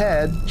 years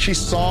ahead, she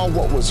saw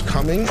what was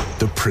coming.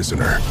 The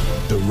prisoner.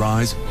 The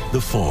rise, the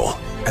fall,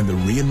 and the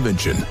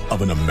reinvention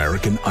of an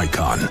American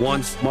icon.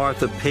 Once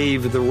Martha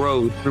paved the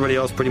road, everybody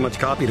else pretty much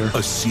copied her.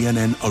 A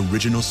CNN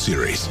original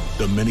series,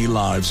 The Many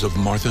Lives of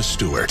Martha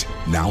Stewart,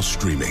 now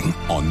streaming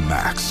on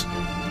Max.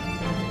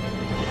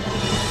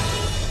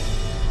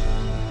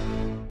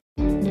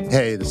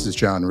 Hey, this is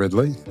John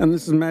Ridley. And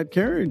this is Matt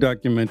Carey,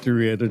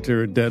 documentary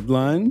editor at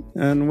Deadline.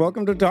 And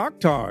welcome to Doc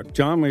Talk.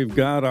 John, we've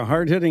got a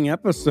hard-hitting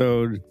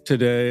episode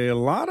today. A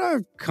lot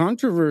of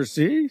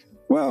controversy.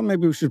 Well,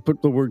 maybe we should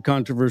put the word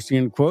controversy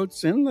in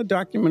quotes in the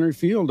documentary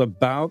field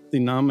about the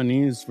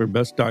nominees for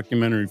Best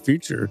Documentary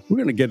Feature. We're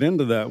going to get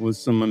into that with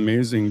some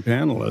amazing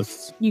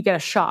panelists. You get a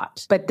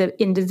shot, but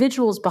the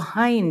individuals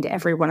behind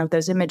every one of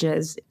those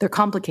images, they're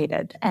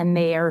complicated and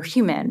they are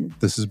human.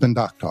 This has been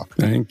Doc Talk.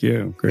 Thank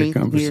you. Great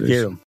conversation. Thank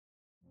you.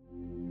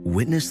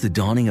 Witness the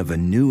dawning of a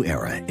new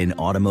era in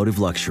automotive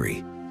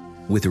luxury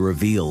with a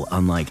reveal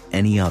unlike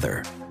any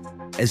other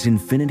as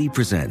Infiniti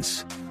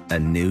presents a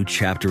new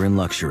chapter in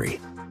luxury,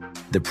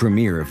 the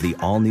premiere of the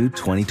all-new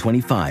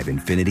 2025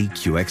 Infiniti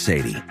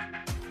QX80.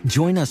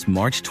 Join us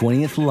March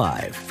 20th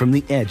live from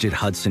the Edge at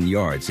Hudson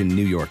Yards in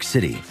New York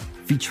City,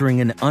 featuring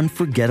an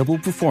unforgettable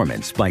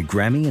performance by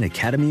Grammy and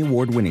Academy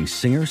Award-winning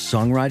singer,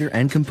 songwriter,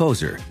 and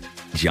composer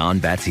Jon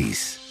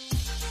Batiste.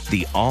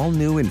 The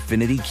all-new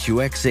Infiniti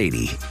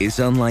QX80 is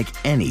unlike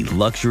any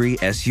luxury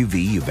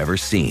SUV you've ever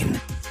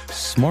seen.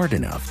 Smart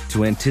enough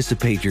to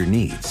anticipate your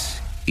needs,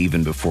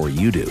 even before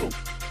you do.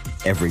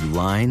 Every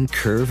line,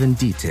 curve, and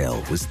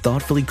detail was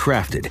thoughtfully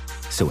crafted,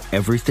 so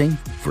everything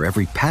for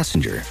every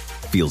passenger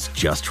feels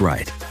just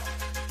right.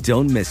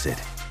 Don't miss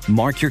it.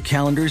 Mark your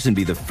calendars and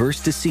be the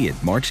first to see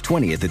it March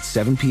 20th at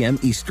 7 p.m.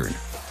 Eastern,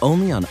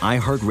 only on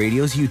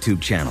iHeartRadio's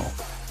YouTube channel.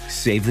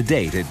 Save the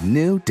date at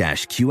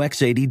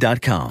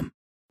new-QX80.com.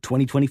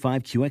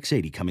 2025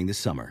 QX80 coming this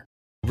summer.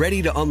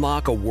 Ready to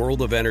unlock a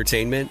world of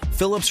entertainment?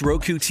 Philips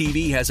Roku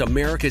TV has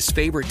America's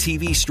favorite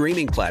TV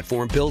streaming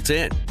platform built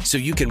in, so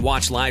you can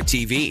watch live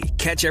TV,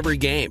 catch every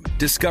game,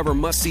 discover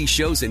must-see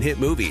shows and hit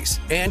movies,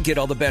 and get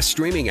all the best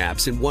streaming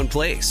apps in one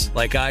place,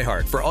 like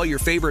iHeart for all your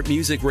favorite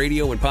music,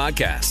 radio, and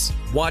podcasts.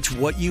 Watch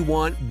what you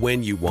want,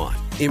 when you want.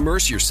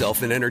 Immerse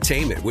yourself in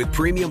entertainment with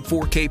premium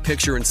 4K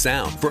picture and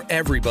sound for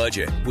every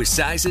budget, with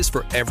sizes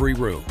for every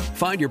room.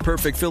 Find your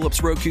perfect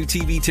Philips Roku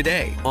TV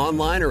today,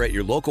 online or at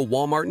your local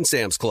Walmart and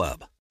Sam's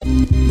Club.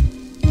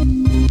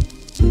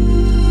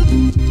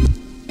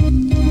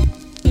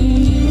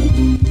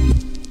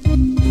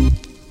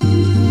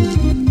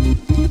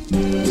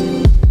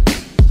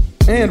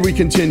 And we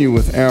continue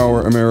with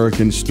our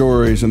American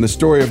stories and the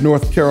story of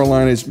North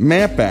Carolina's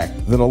MAP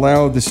Act that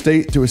allowed the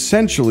state to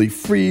essentially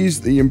freeze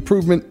the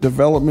improvement,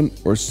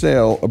 development, or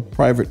sale of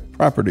private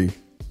property.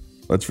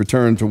 Let's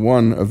return to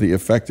one of the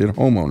affected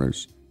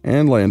homeowners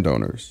and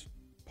landowners,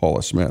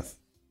 Paula Smith.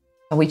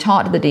 We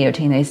talked to the DOT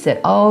and they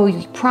said,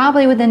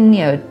 probably within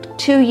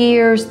 2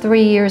 years,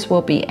 3 years,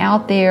 we'll be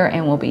out there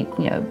and we'll be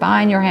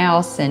buying your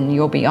house and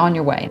you'll be on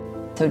your way.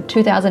 So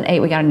 2008,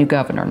 we got a new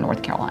governor in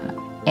North Carolina.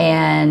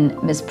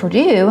 And Ms.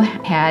 Perdue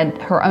had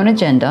her own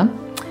agenda,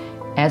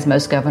 as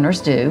most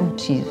governors do.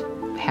 She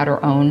had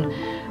her own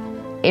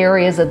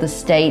areas of the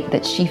state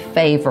that she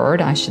favored,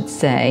 I should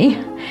say.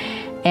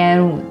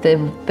 And the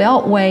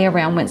beltway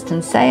around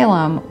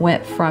Winston-Salem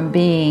went from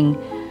being,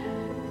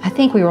 I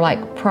think we were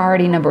like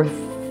priority number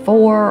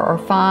 4 or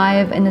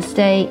 5 in the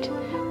state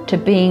to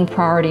being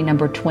priority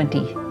number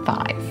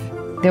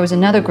 25. There was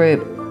another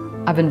group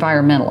of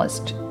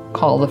environmentalists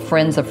called the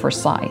Friends of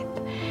Forsyth.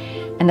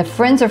 And the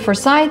Friends of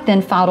Forsyth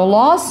then filed a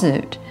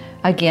lawsuit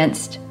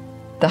against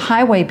the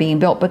highway being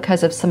built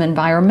because of some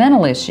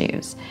environmental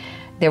issues.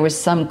 There was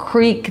some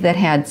creek that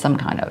had some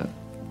kind of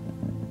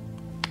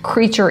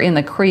creature in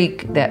the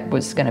creek that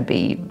was going to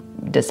be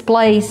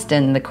displaced,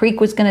 and the creek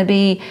was going to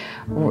be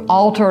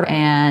altered,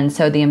 and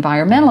so the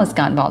environmentalists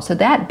got involved. So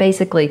that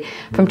basically,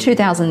 from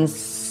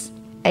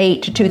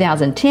 2008 to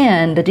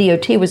 2010, the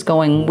DOT was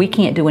going, we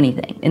can't do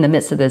anything in the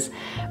midst of this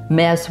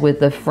mess with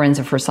the Friends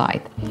of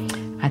Forsyth.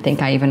 I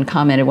think I even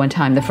commented one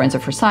time, the Friends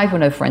of Forsyth were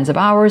no friends of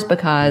ours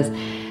because,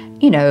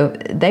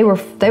 they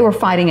were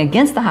fighting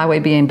against the highway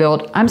being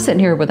built. I'm sitting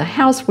here with a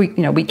house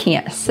we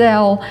can't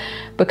sell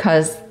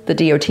because the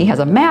DOT has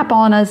a map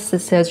on us that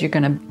says you're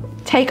going to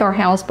take our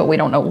house, but we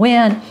don't know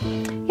when.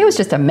 It was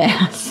just a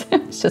mess.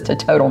 It was just a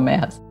total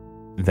mess.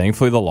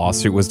 Thankfully, the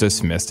lawsuit was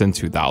dismissed in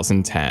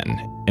 2010.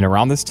 And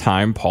around this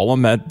time, Paula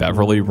met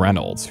Beverly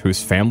Reynolds,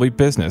 whose family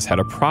business had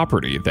a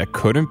property that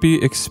couldn't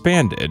be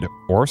expanded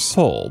or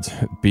sold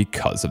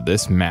because of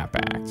this MAP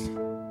Act.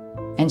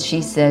 And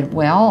she said,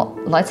 well,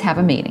 let's have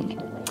a meeting.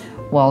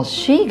 Well,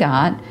 she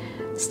got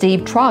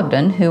Steve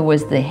Trogdon, who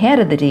was the head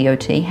of the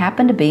DOT,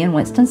 happened to be in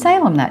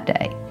Winston-Salem that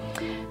day.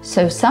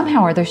 So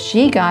somehow or other,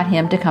 she got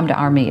him to come to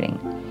our meeting.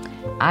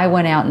 I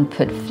went out and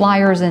put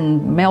flyers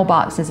in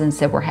mailboxes and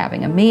said, we're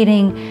having a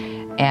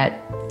meeting at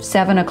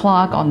 7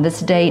 o'clock on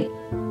this date.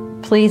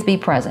 Please be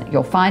present.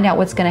 You'll find out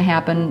what's going to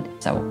happen.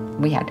 So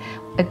we had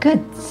a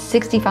good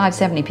 65,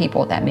 70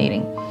 people at that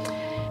meeting.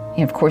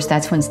 And of course,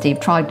 that's when Steve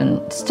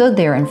Trogdon stood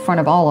there in front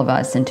of all of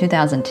us in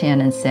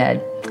 2010 and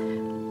said,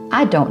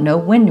 I don't know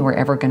when we're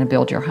ever going to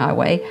build your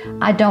highway.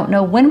 I don't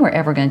know when we're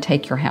ever going to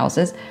take your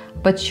houses,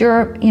 but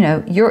you're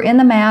in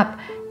the map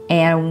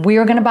and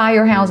we're going to buy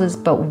your houses,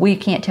 but we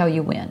can't tell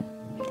you when.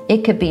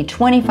 It could be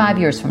 25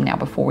 years from now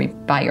before we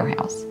buy your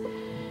house.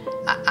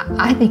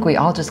 I think we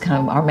all just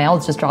kind of, our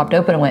mouths just dropped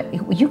open and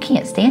went, you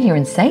can't stand here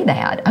and say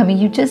that. I mean,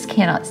 you just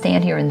cannot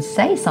stand here and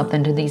say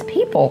something to these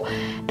people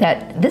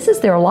that this is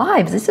their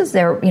lives, this is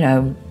their,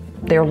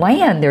 their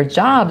land, their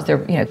jobs,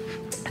 their,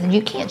 and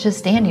you can't just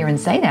stand here and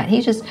say that.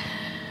 He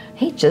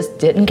just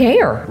didn't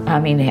care. I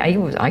mean,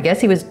 I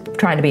guess he was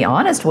trying to be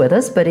honest with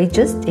us, but he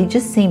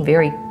just seemed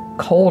very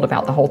cold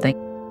about the whole thing.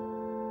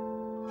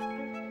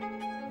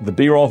 The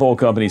B. Roth Oil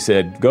Company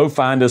said, go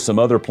find us some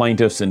other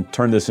plaintiffs and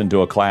turn this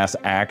into a class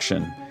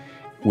action,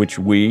 which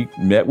we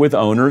met with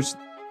owners.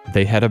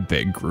 They had a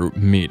big group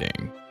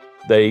meeting.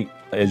 They,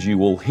 as you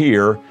will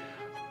hear,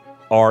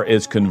 are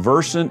as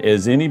conversant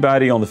as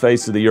anybody on the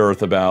face of the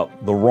earth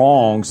about the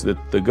wrongs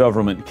that the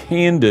government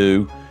can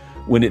do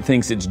when it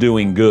thinks it's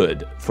doing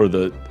good for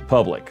the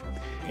public.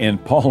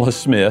 And Paula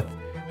Smith,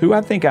 who I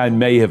think I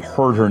may have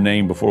heard her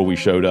name before we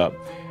showed up,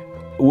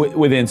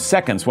 within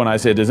seconds when I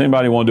said, does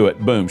anybody want to do it?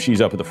 Boom,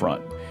 she's up at the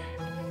front.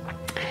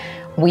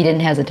 We didn't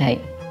hesitate.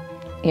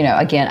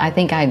 Again, I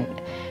think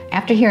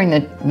after hearing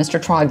the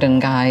Mr. Trogdon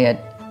guy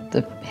at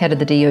the head of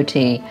the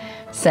DOT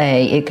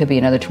say it could be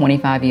another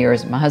 25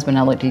 years, my husband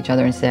and I looked at each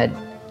other and said,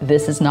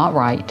 this is not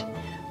right.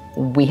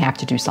 We have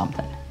to do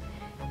something.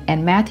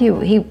 And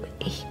Matthew,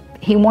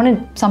 he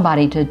wanted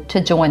somebody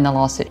to join the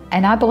lawsuit.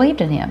 And I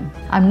believed in him.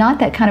 I'm not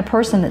that kind of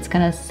person that's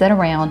going to sit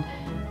around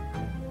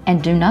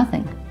and do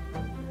nothing.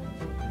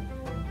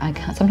 I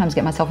sometimes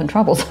get myself in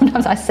trouble.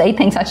 Sometimes I say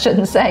things I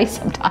shouldn't say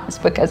sometimes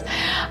because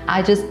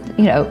I just,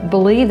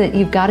 believe that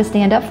you've got to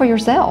stand up for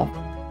yourself.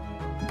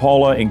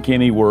 Paula and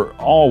Kenny were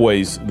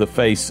always the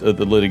face of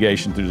the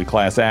litigation through the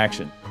class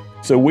action.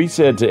 So we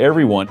said to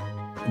everyone,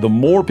 the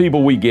more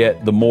people we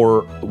get, the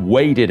more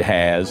weight it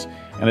has.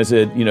 And I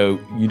said,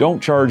 you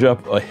don't charge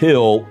up a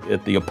hill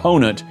at the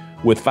opponent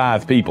with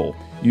 5 people.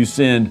 You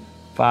send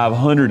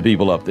 500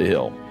 people up the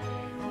hill.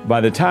 By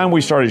the time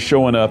we started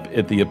showing up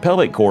at the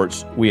appellate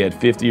courts, we had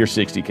 50 or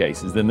 60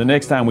 cases. Then the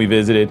next time we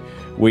visited,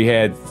 we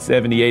had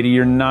 70, 80,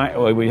 or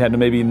 90, we had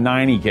maybe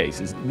 90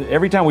 cases.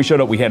 Every time we showed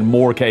up, we had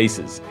more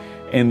cases.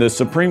 And the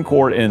Supreme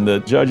Court and the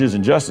judges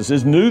and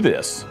justices knew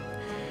this.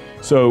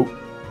 So,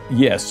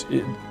 yes,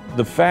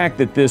 the fact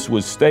that this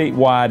was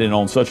statewide and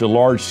on such a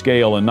large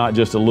scale and not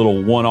just a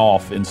little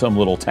one-off in some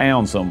little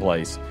town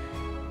someplace,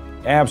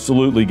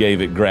 absolutely gave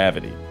it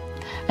gravity.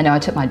 I know I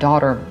took my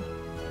daughter,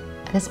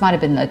 this might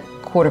have been the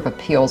Court of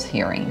Appeals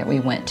hearing that we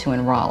went to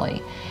in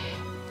Raleigh.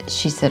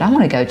 She said, I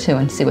want to go too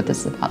and see what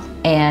this is about.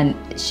 And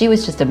she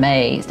was just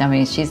amazed. I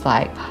mean, she's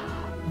like,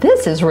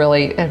 this is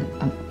really,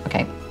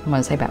 okay, I'm going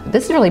to say bad.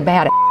 This is really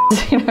bad,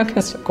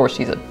 because of course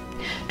she's a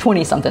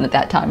 20-something at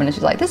that time. And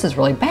she's like, this is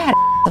really bad.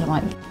 And I'm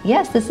like,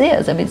 yes, this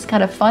is. I mean, it's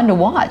kind of fun to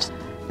watch.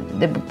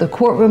 The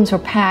courtrooms were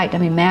packed. I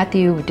mean,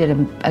 Matthew did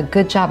a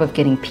good job of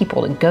getting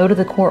people to go to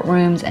the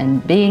courtrooms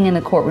and being in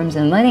the courtrooms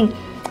and letting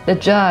the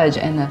judge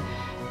and the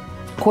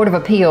Court of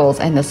Appeals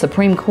and the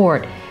Supreme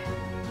Court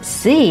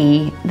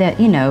see that,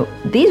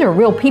 these are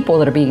real people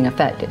that are being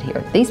affected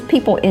here. These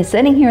people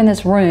sitting here in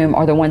this room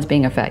are the ones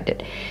being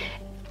affected.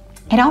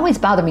 It always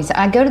bothered me. So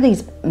I go to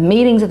these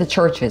meetings at the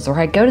churches, or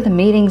I go to the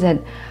meetings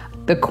at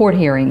the court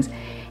hearings,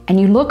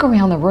 and you look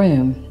around the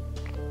room,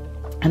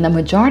 and the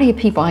majority of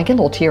people, I get a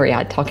little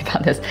teary-eyed talking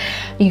about this,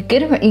 you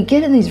get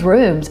in these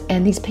rooms,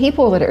 and these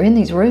people that are in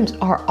these rooms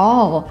are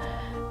all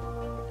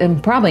in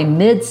probably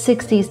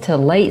mid-60s to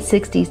late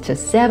 60s to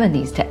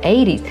 70s to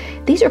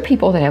 80s. These are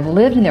people that have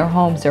lived in their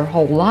homes their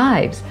whole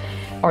lives,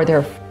 or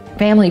their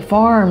family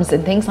farms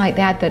and things like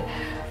that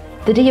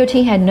the DOT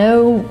had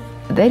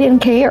they didn't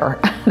care.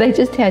 They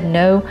just had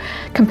no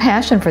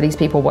compassion for these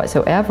people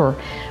whatsoever.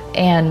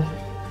 And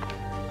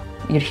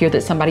you'd hear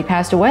that somebody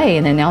passed away,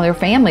 and then now their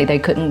family, they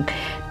couldn't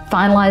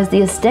finalize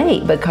the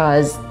estate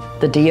because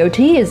the DOT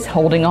is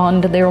holding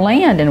on to their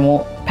land and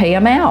won't pay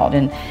them out.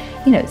 And,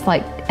 it's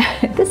like,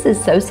 this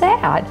is so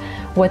sad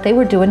what they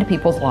were doing to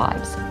people's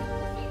lives.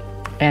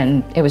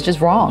 And it was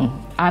just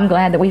wrong. I'm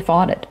glad that we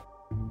fought it.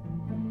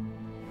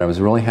 I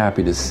was really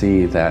happy to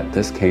see that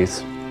this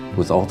case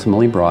was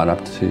ultimately brought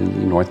up to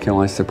the North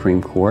Carolina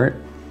Supreme Court,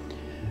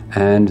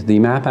 and the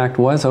MAP Act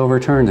was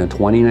overturned in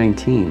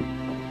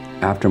 2019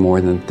 after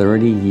more than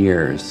 30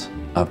 years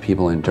of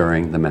people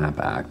enduring the MAP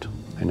Act.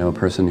 I know a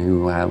person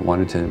who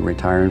wanted to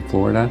retire in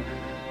Florida,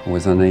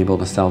 was unable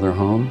to sell their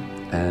home,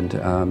 and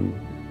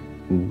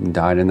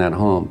died in that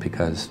home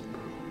because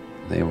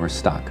they were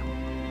stuck.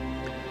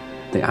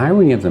 The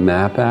irony of the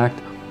MAP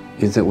Act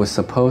is it was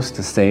supposed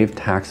to save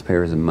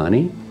taxpayers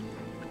money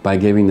by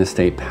giving the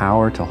state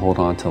power to hold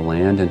on to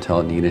land until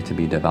it needed to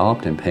be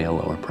developed and pay a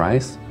lower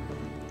price.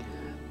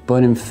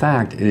 But in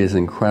fact, it is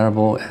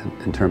incredible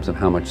in terms of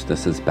how much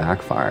this has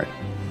backfired,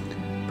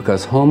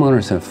 because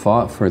homeowners have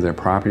fought for their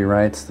property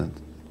rights, the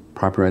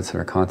property rights that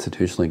are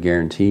constitutionally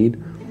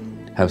guaranteed,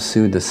 have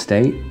sued the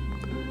state,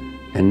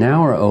 and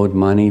now are owed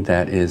money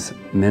that is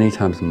many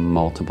times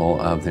multiple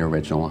of their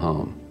original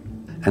home.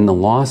 And the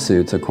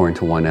lawsuits, according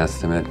to one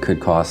estimate, could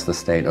cost the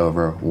state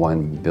over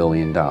 $1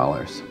 billion.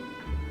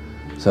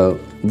 So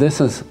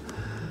this is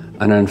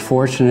an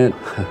unfortunate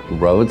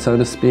road, so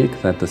to speak,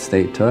 that the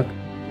state took.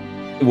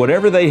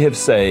 Whatever they have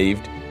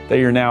saved,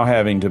 they are now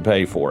having to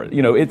pay for it.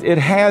 It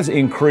has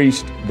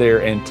increased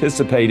their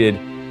anticipated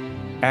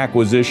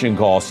acquisition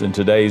costs in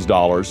today's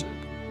dollars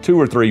 2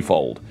 or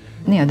 3-fold.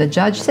 The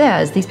judge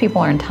says these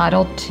people are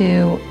entitled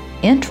to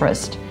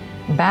interest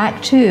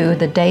back to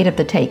the date of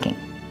the taking.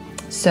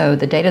 So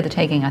the date of the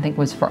taking, I think,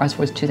 for us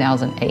was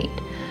 2008.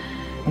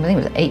 I think it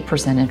was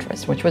 8%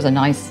 interest, which was a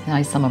nice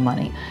sum of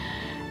money.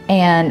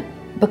 And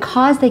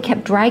because they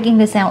kept dragging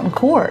this out in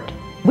court,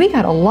 we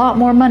got a lot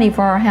more money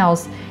for our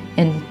house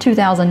in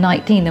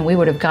 2019 than we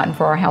would have gotten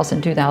for our house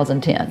in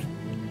 2010.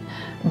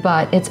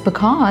 But it's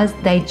because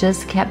they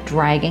just kept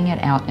dragging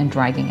it out and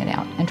dragging it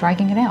out and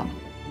dragging it out.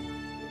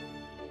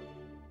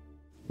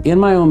 In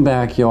my own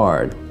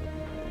backyard,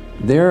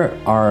 there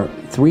are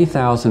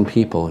 3,000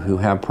 people who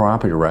have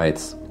property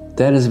rights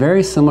that is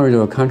very similar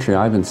to a country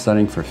I've been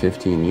studying for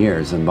 15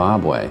 years,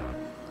 Zimbabwe.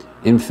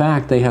 In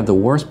fact, they have the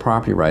worst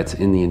property rights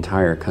in the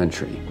entire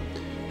country.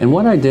 And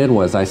what I did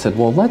was I said,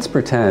 well, let's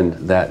pretend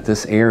that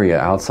this area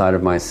outside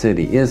of my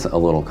city is a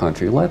little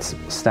country. Let's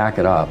stack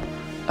it up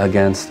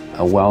against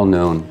a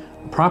well-known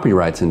property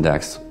rights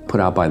index put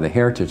out by the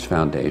Heritage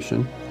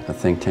Foundation, a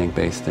think tank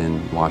based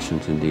in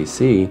Washington,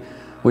 D.C.,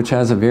 which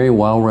has a very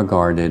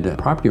well-regarded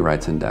property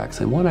rights index.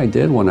 And what I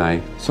did when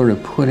I sort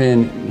of put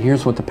in,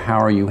 here's what the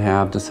power you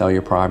have to sell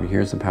your property,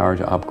 here's the power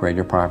to upgrade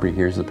your property,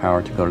 here's the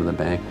power to go to the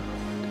bank,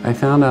 I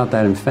found out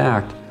that, in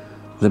fact,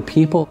 the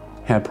people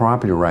had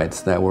property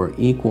rights that were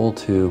equal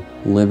to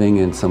living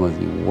in some of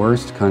the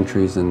worst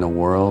countries in the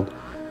world.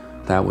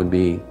 That would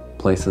be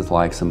places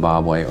like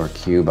Zimbabwe or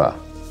Cuba.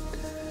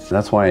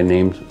 That's why I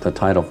named the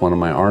title of one of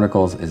my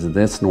articles, Is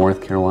This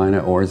North Carolina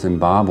or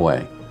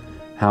Zimbabwe?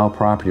 How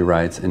property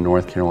rights in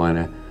North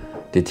Carolina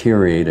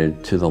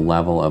deteriorated to the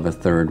level of a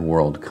third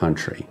world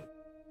country.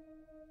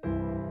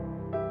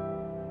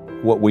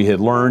 What we had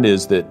learned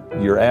is that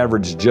your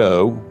average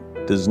Joe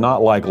does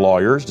not like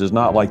lawyers, does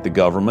not like the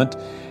government,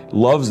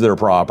 loves their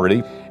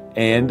property,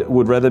 and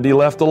would rather be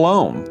left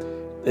alone,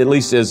 at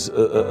least as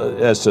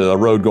to a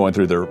road going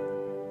through their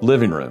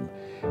living room.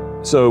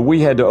 So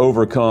we had to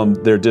overcome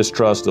their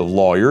distrust of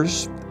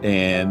lawyers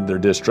and their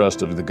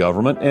distrust of the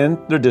government and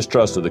their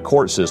distrust of the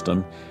court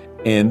system.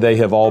 And they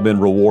have all been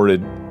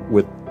rewarded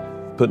with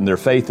putting their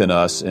faith in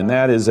us. And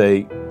that is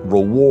a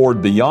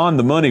reward beyond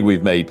the money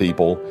we've made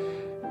people.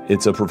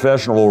 It's a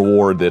professional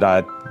reward that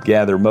I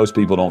gather most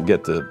people don't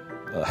get to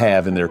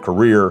have in their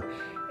career.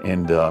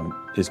 And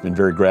it's been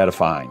very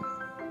gratifying.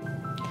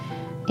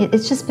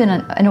 It's just been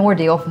an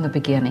ordeal from the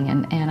beginning.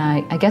 And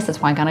I guess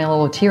that's why I got a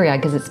little teary-eyed,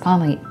 because it's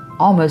finally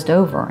almost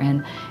over.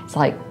 And it's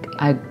like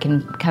I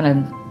can kind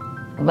of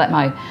let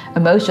my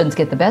emotions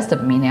get the best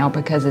of me now,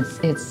 because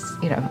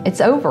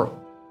it's over.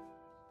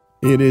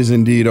 It is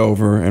indeed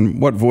over.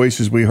 And what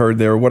voices we heard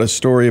there. What a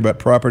story about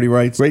property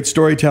rights. Great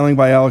storytelling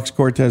by Alex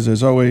Cortez,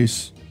 as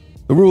always.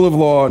 The rule of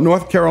law,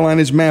 North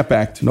Carolina's MAP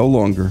Act, no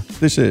longer.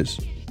 This is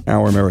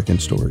Our American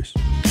Stories.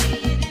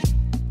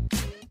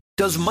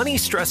 Does money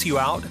stress you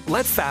out?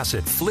 Let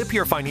Facet flip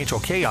your financial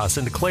chaos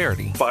into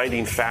clarity.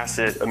 Finding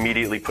Facet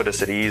immediately put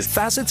us at ease.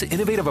 Facet's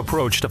innovative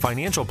approach to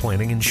financial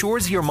planning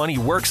ensures your money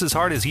works as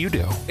hard as you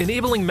do,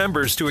 enabling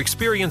members to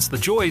experience the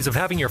joys of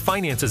having your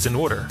finances in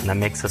order. And that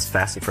makes us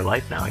Facet for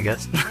life now, I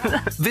guess.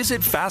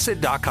 Visit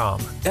Facet.com,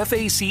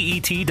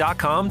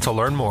 FACET.com to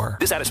learn more.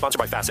 This ad is sponsored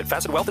by Facet.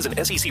 Facet Wealth is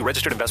an SEC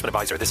registered investment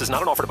advisor. This is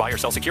not an offer to buy or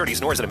sell securities,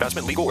 nor is it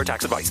investment, legal, or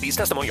tax advice. These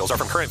testimonials are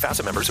from current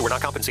Facet members who are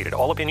not compensated.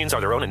 All opinions are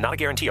their own and not a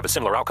guarantee of a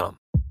similar outcome.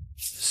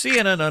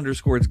 CNN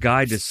Underscored's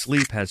Guide to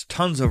Sleep has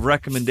tons of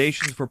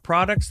recommendations for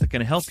products that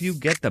can help you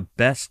get the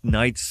best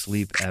night's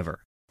sleep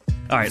ever.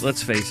 All right,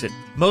 let's face it,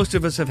 most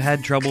of us have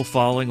had trouble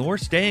falling or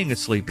staying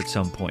asleep at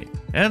some point,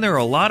 and there are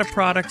a lot of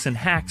products and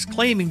hacks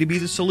claiming to be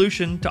the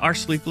solution to our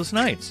sleepless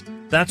nights.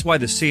 That's why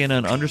the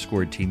CNN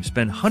Underscored team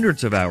spend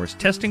hundreds of hours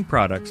testing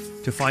products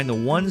to find the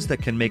ones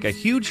that can make a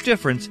huge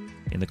difference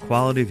in the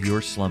quality of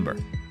your slumber.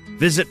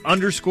 Visit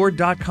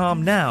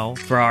underscored.com now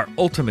for our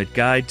ultimate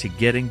guide to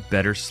getting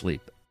better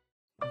sleep.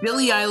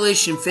 Billie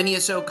Eilish and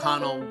Phineas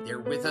O'Connell, they're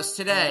with us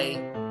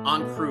today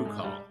on Crew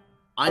Call.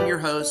 I'm your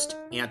host,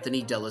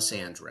 Anthony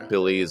D'Alessandro.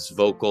 Billie's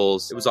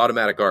vocals, it was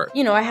automatic art.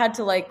 You know, I had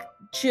to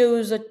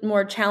choose a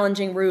more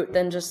challenging route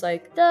than just da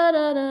da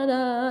da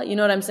da. You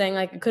know what I'm saying?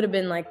 It could have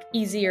been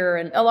easier.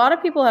 And a lot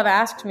of people have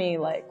asked me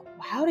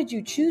how did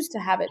you choose to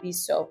have it be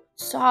so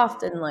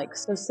soft and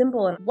so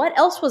simple? And what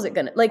else was it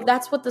gonna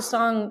that's what the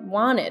song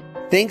wanted.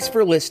 Thanks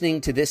for listening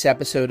to this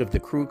episode of the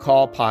Crew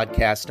Call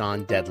podcast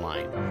on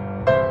Deadline.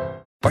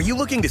 Are you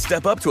looking to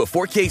step up to a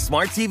 4K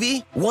smart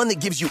TV? One that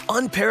gives you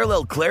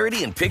unparalleled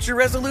clarity and picture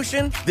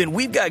resolution? Then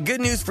we've got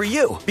good news for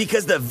you,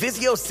 because the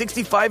Vizio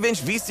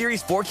 65-inch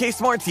V-Series 4K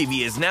smart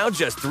TV is now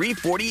just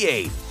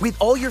 $348. With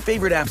all your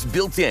favorite apps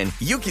built in,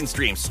 you can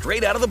stream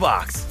straight out of the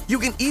box. You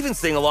can even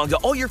sing along to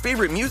all your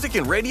favorite music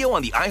and radio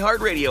on the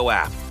iHeartRadio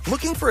app.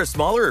 Looking for a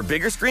smaller or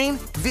bigger screen?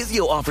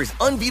 Vizio offers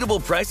unbeatable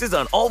prices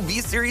on all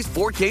V-Series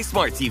 4K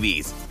smart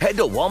TVs. Head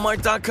to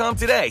Walmart.com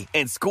today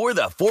and score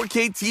the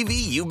 4K TV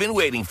you've been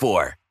waiting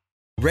for.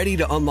 Ready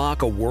to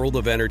unlock a world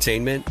of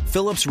entertainment?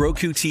 Philips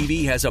Roku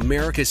TV has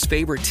America's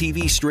favorite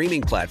TV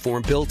streaming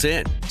platform built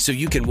in, so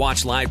you can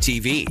watch live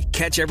TV,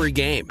 catch every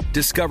game,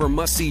 discover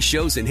must-see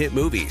shows and hit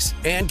movies,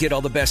 and get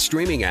all the best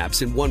streaming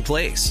apps in one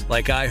place,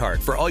 like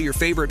iHeart for all your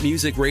favorite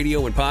music,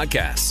 radio, and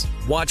podcasts.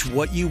 Watch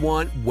what you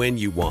want, when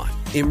you want.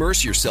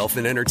 Immerse yourself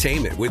in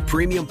entertainment with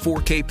premium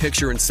 4K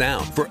picture and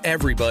sound for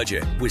every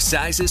budget, with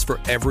sizes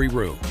for every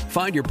room.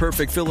 Find your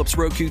perfect Philips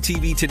Roku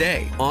TV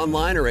today,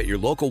 online or at your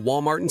local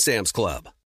Walmart and Sam's Club.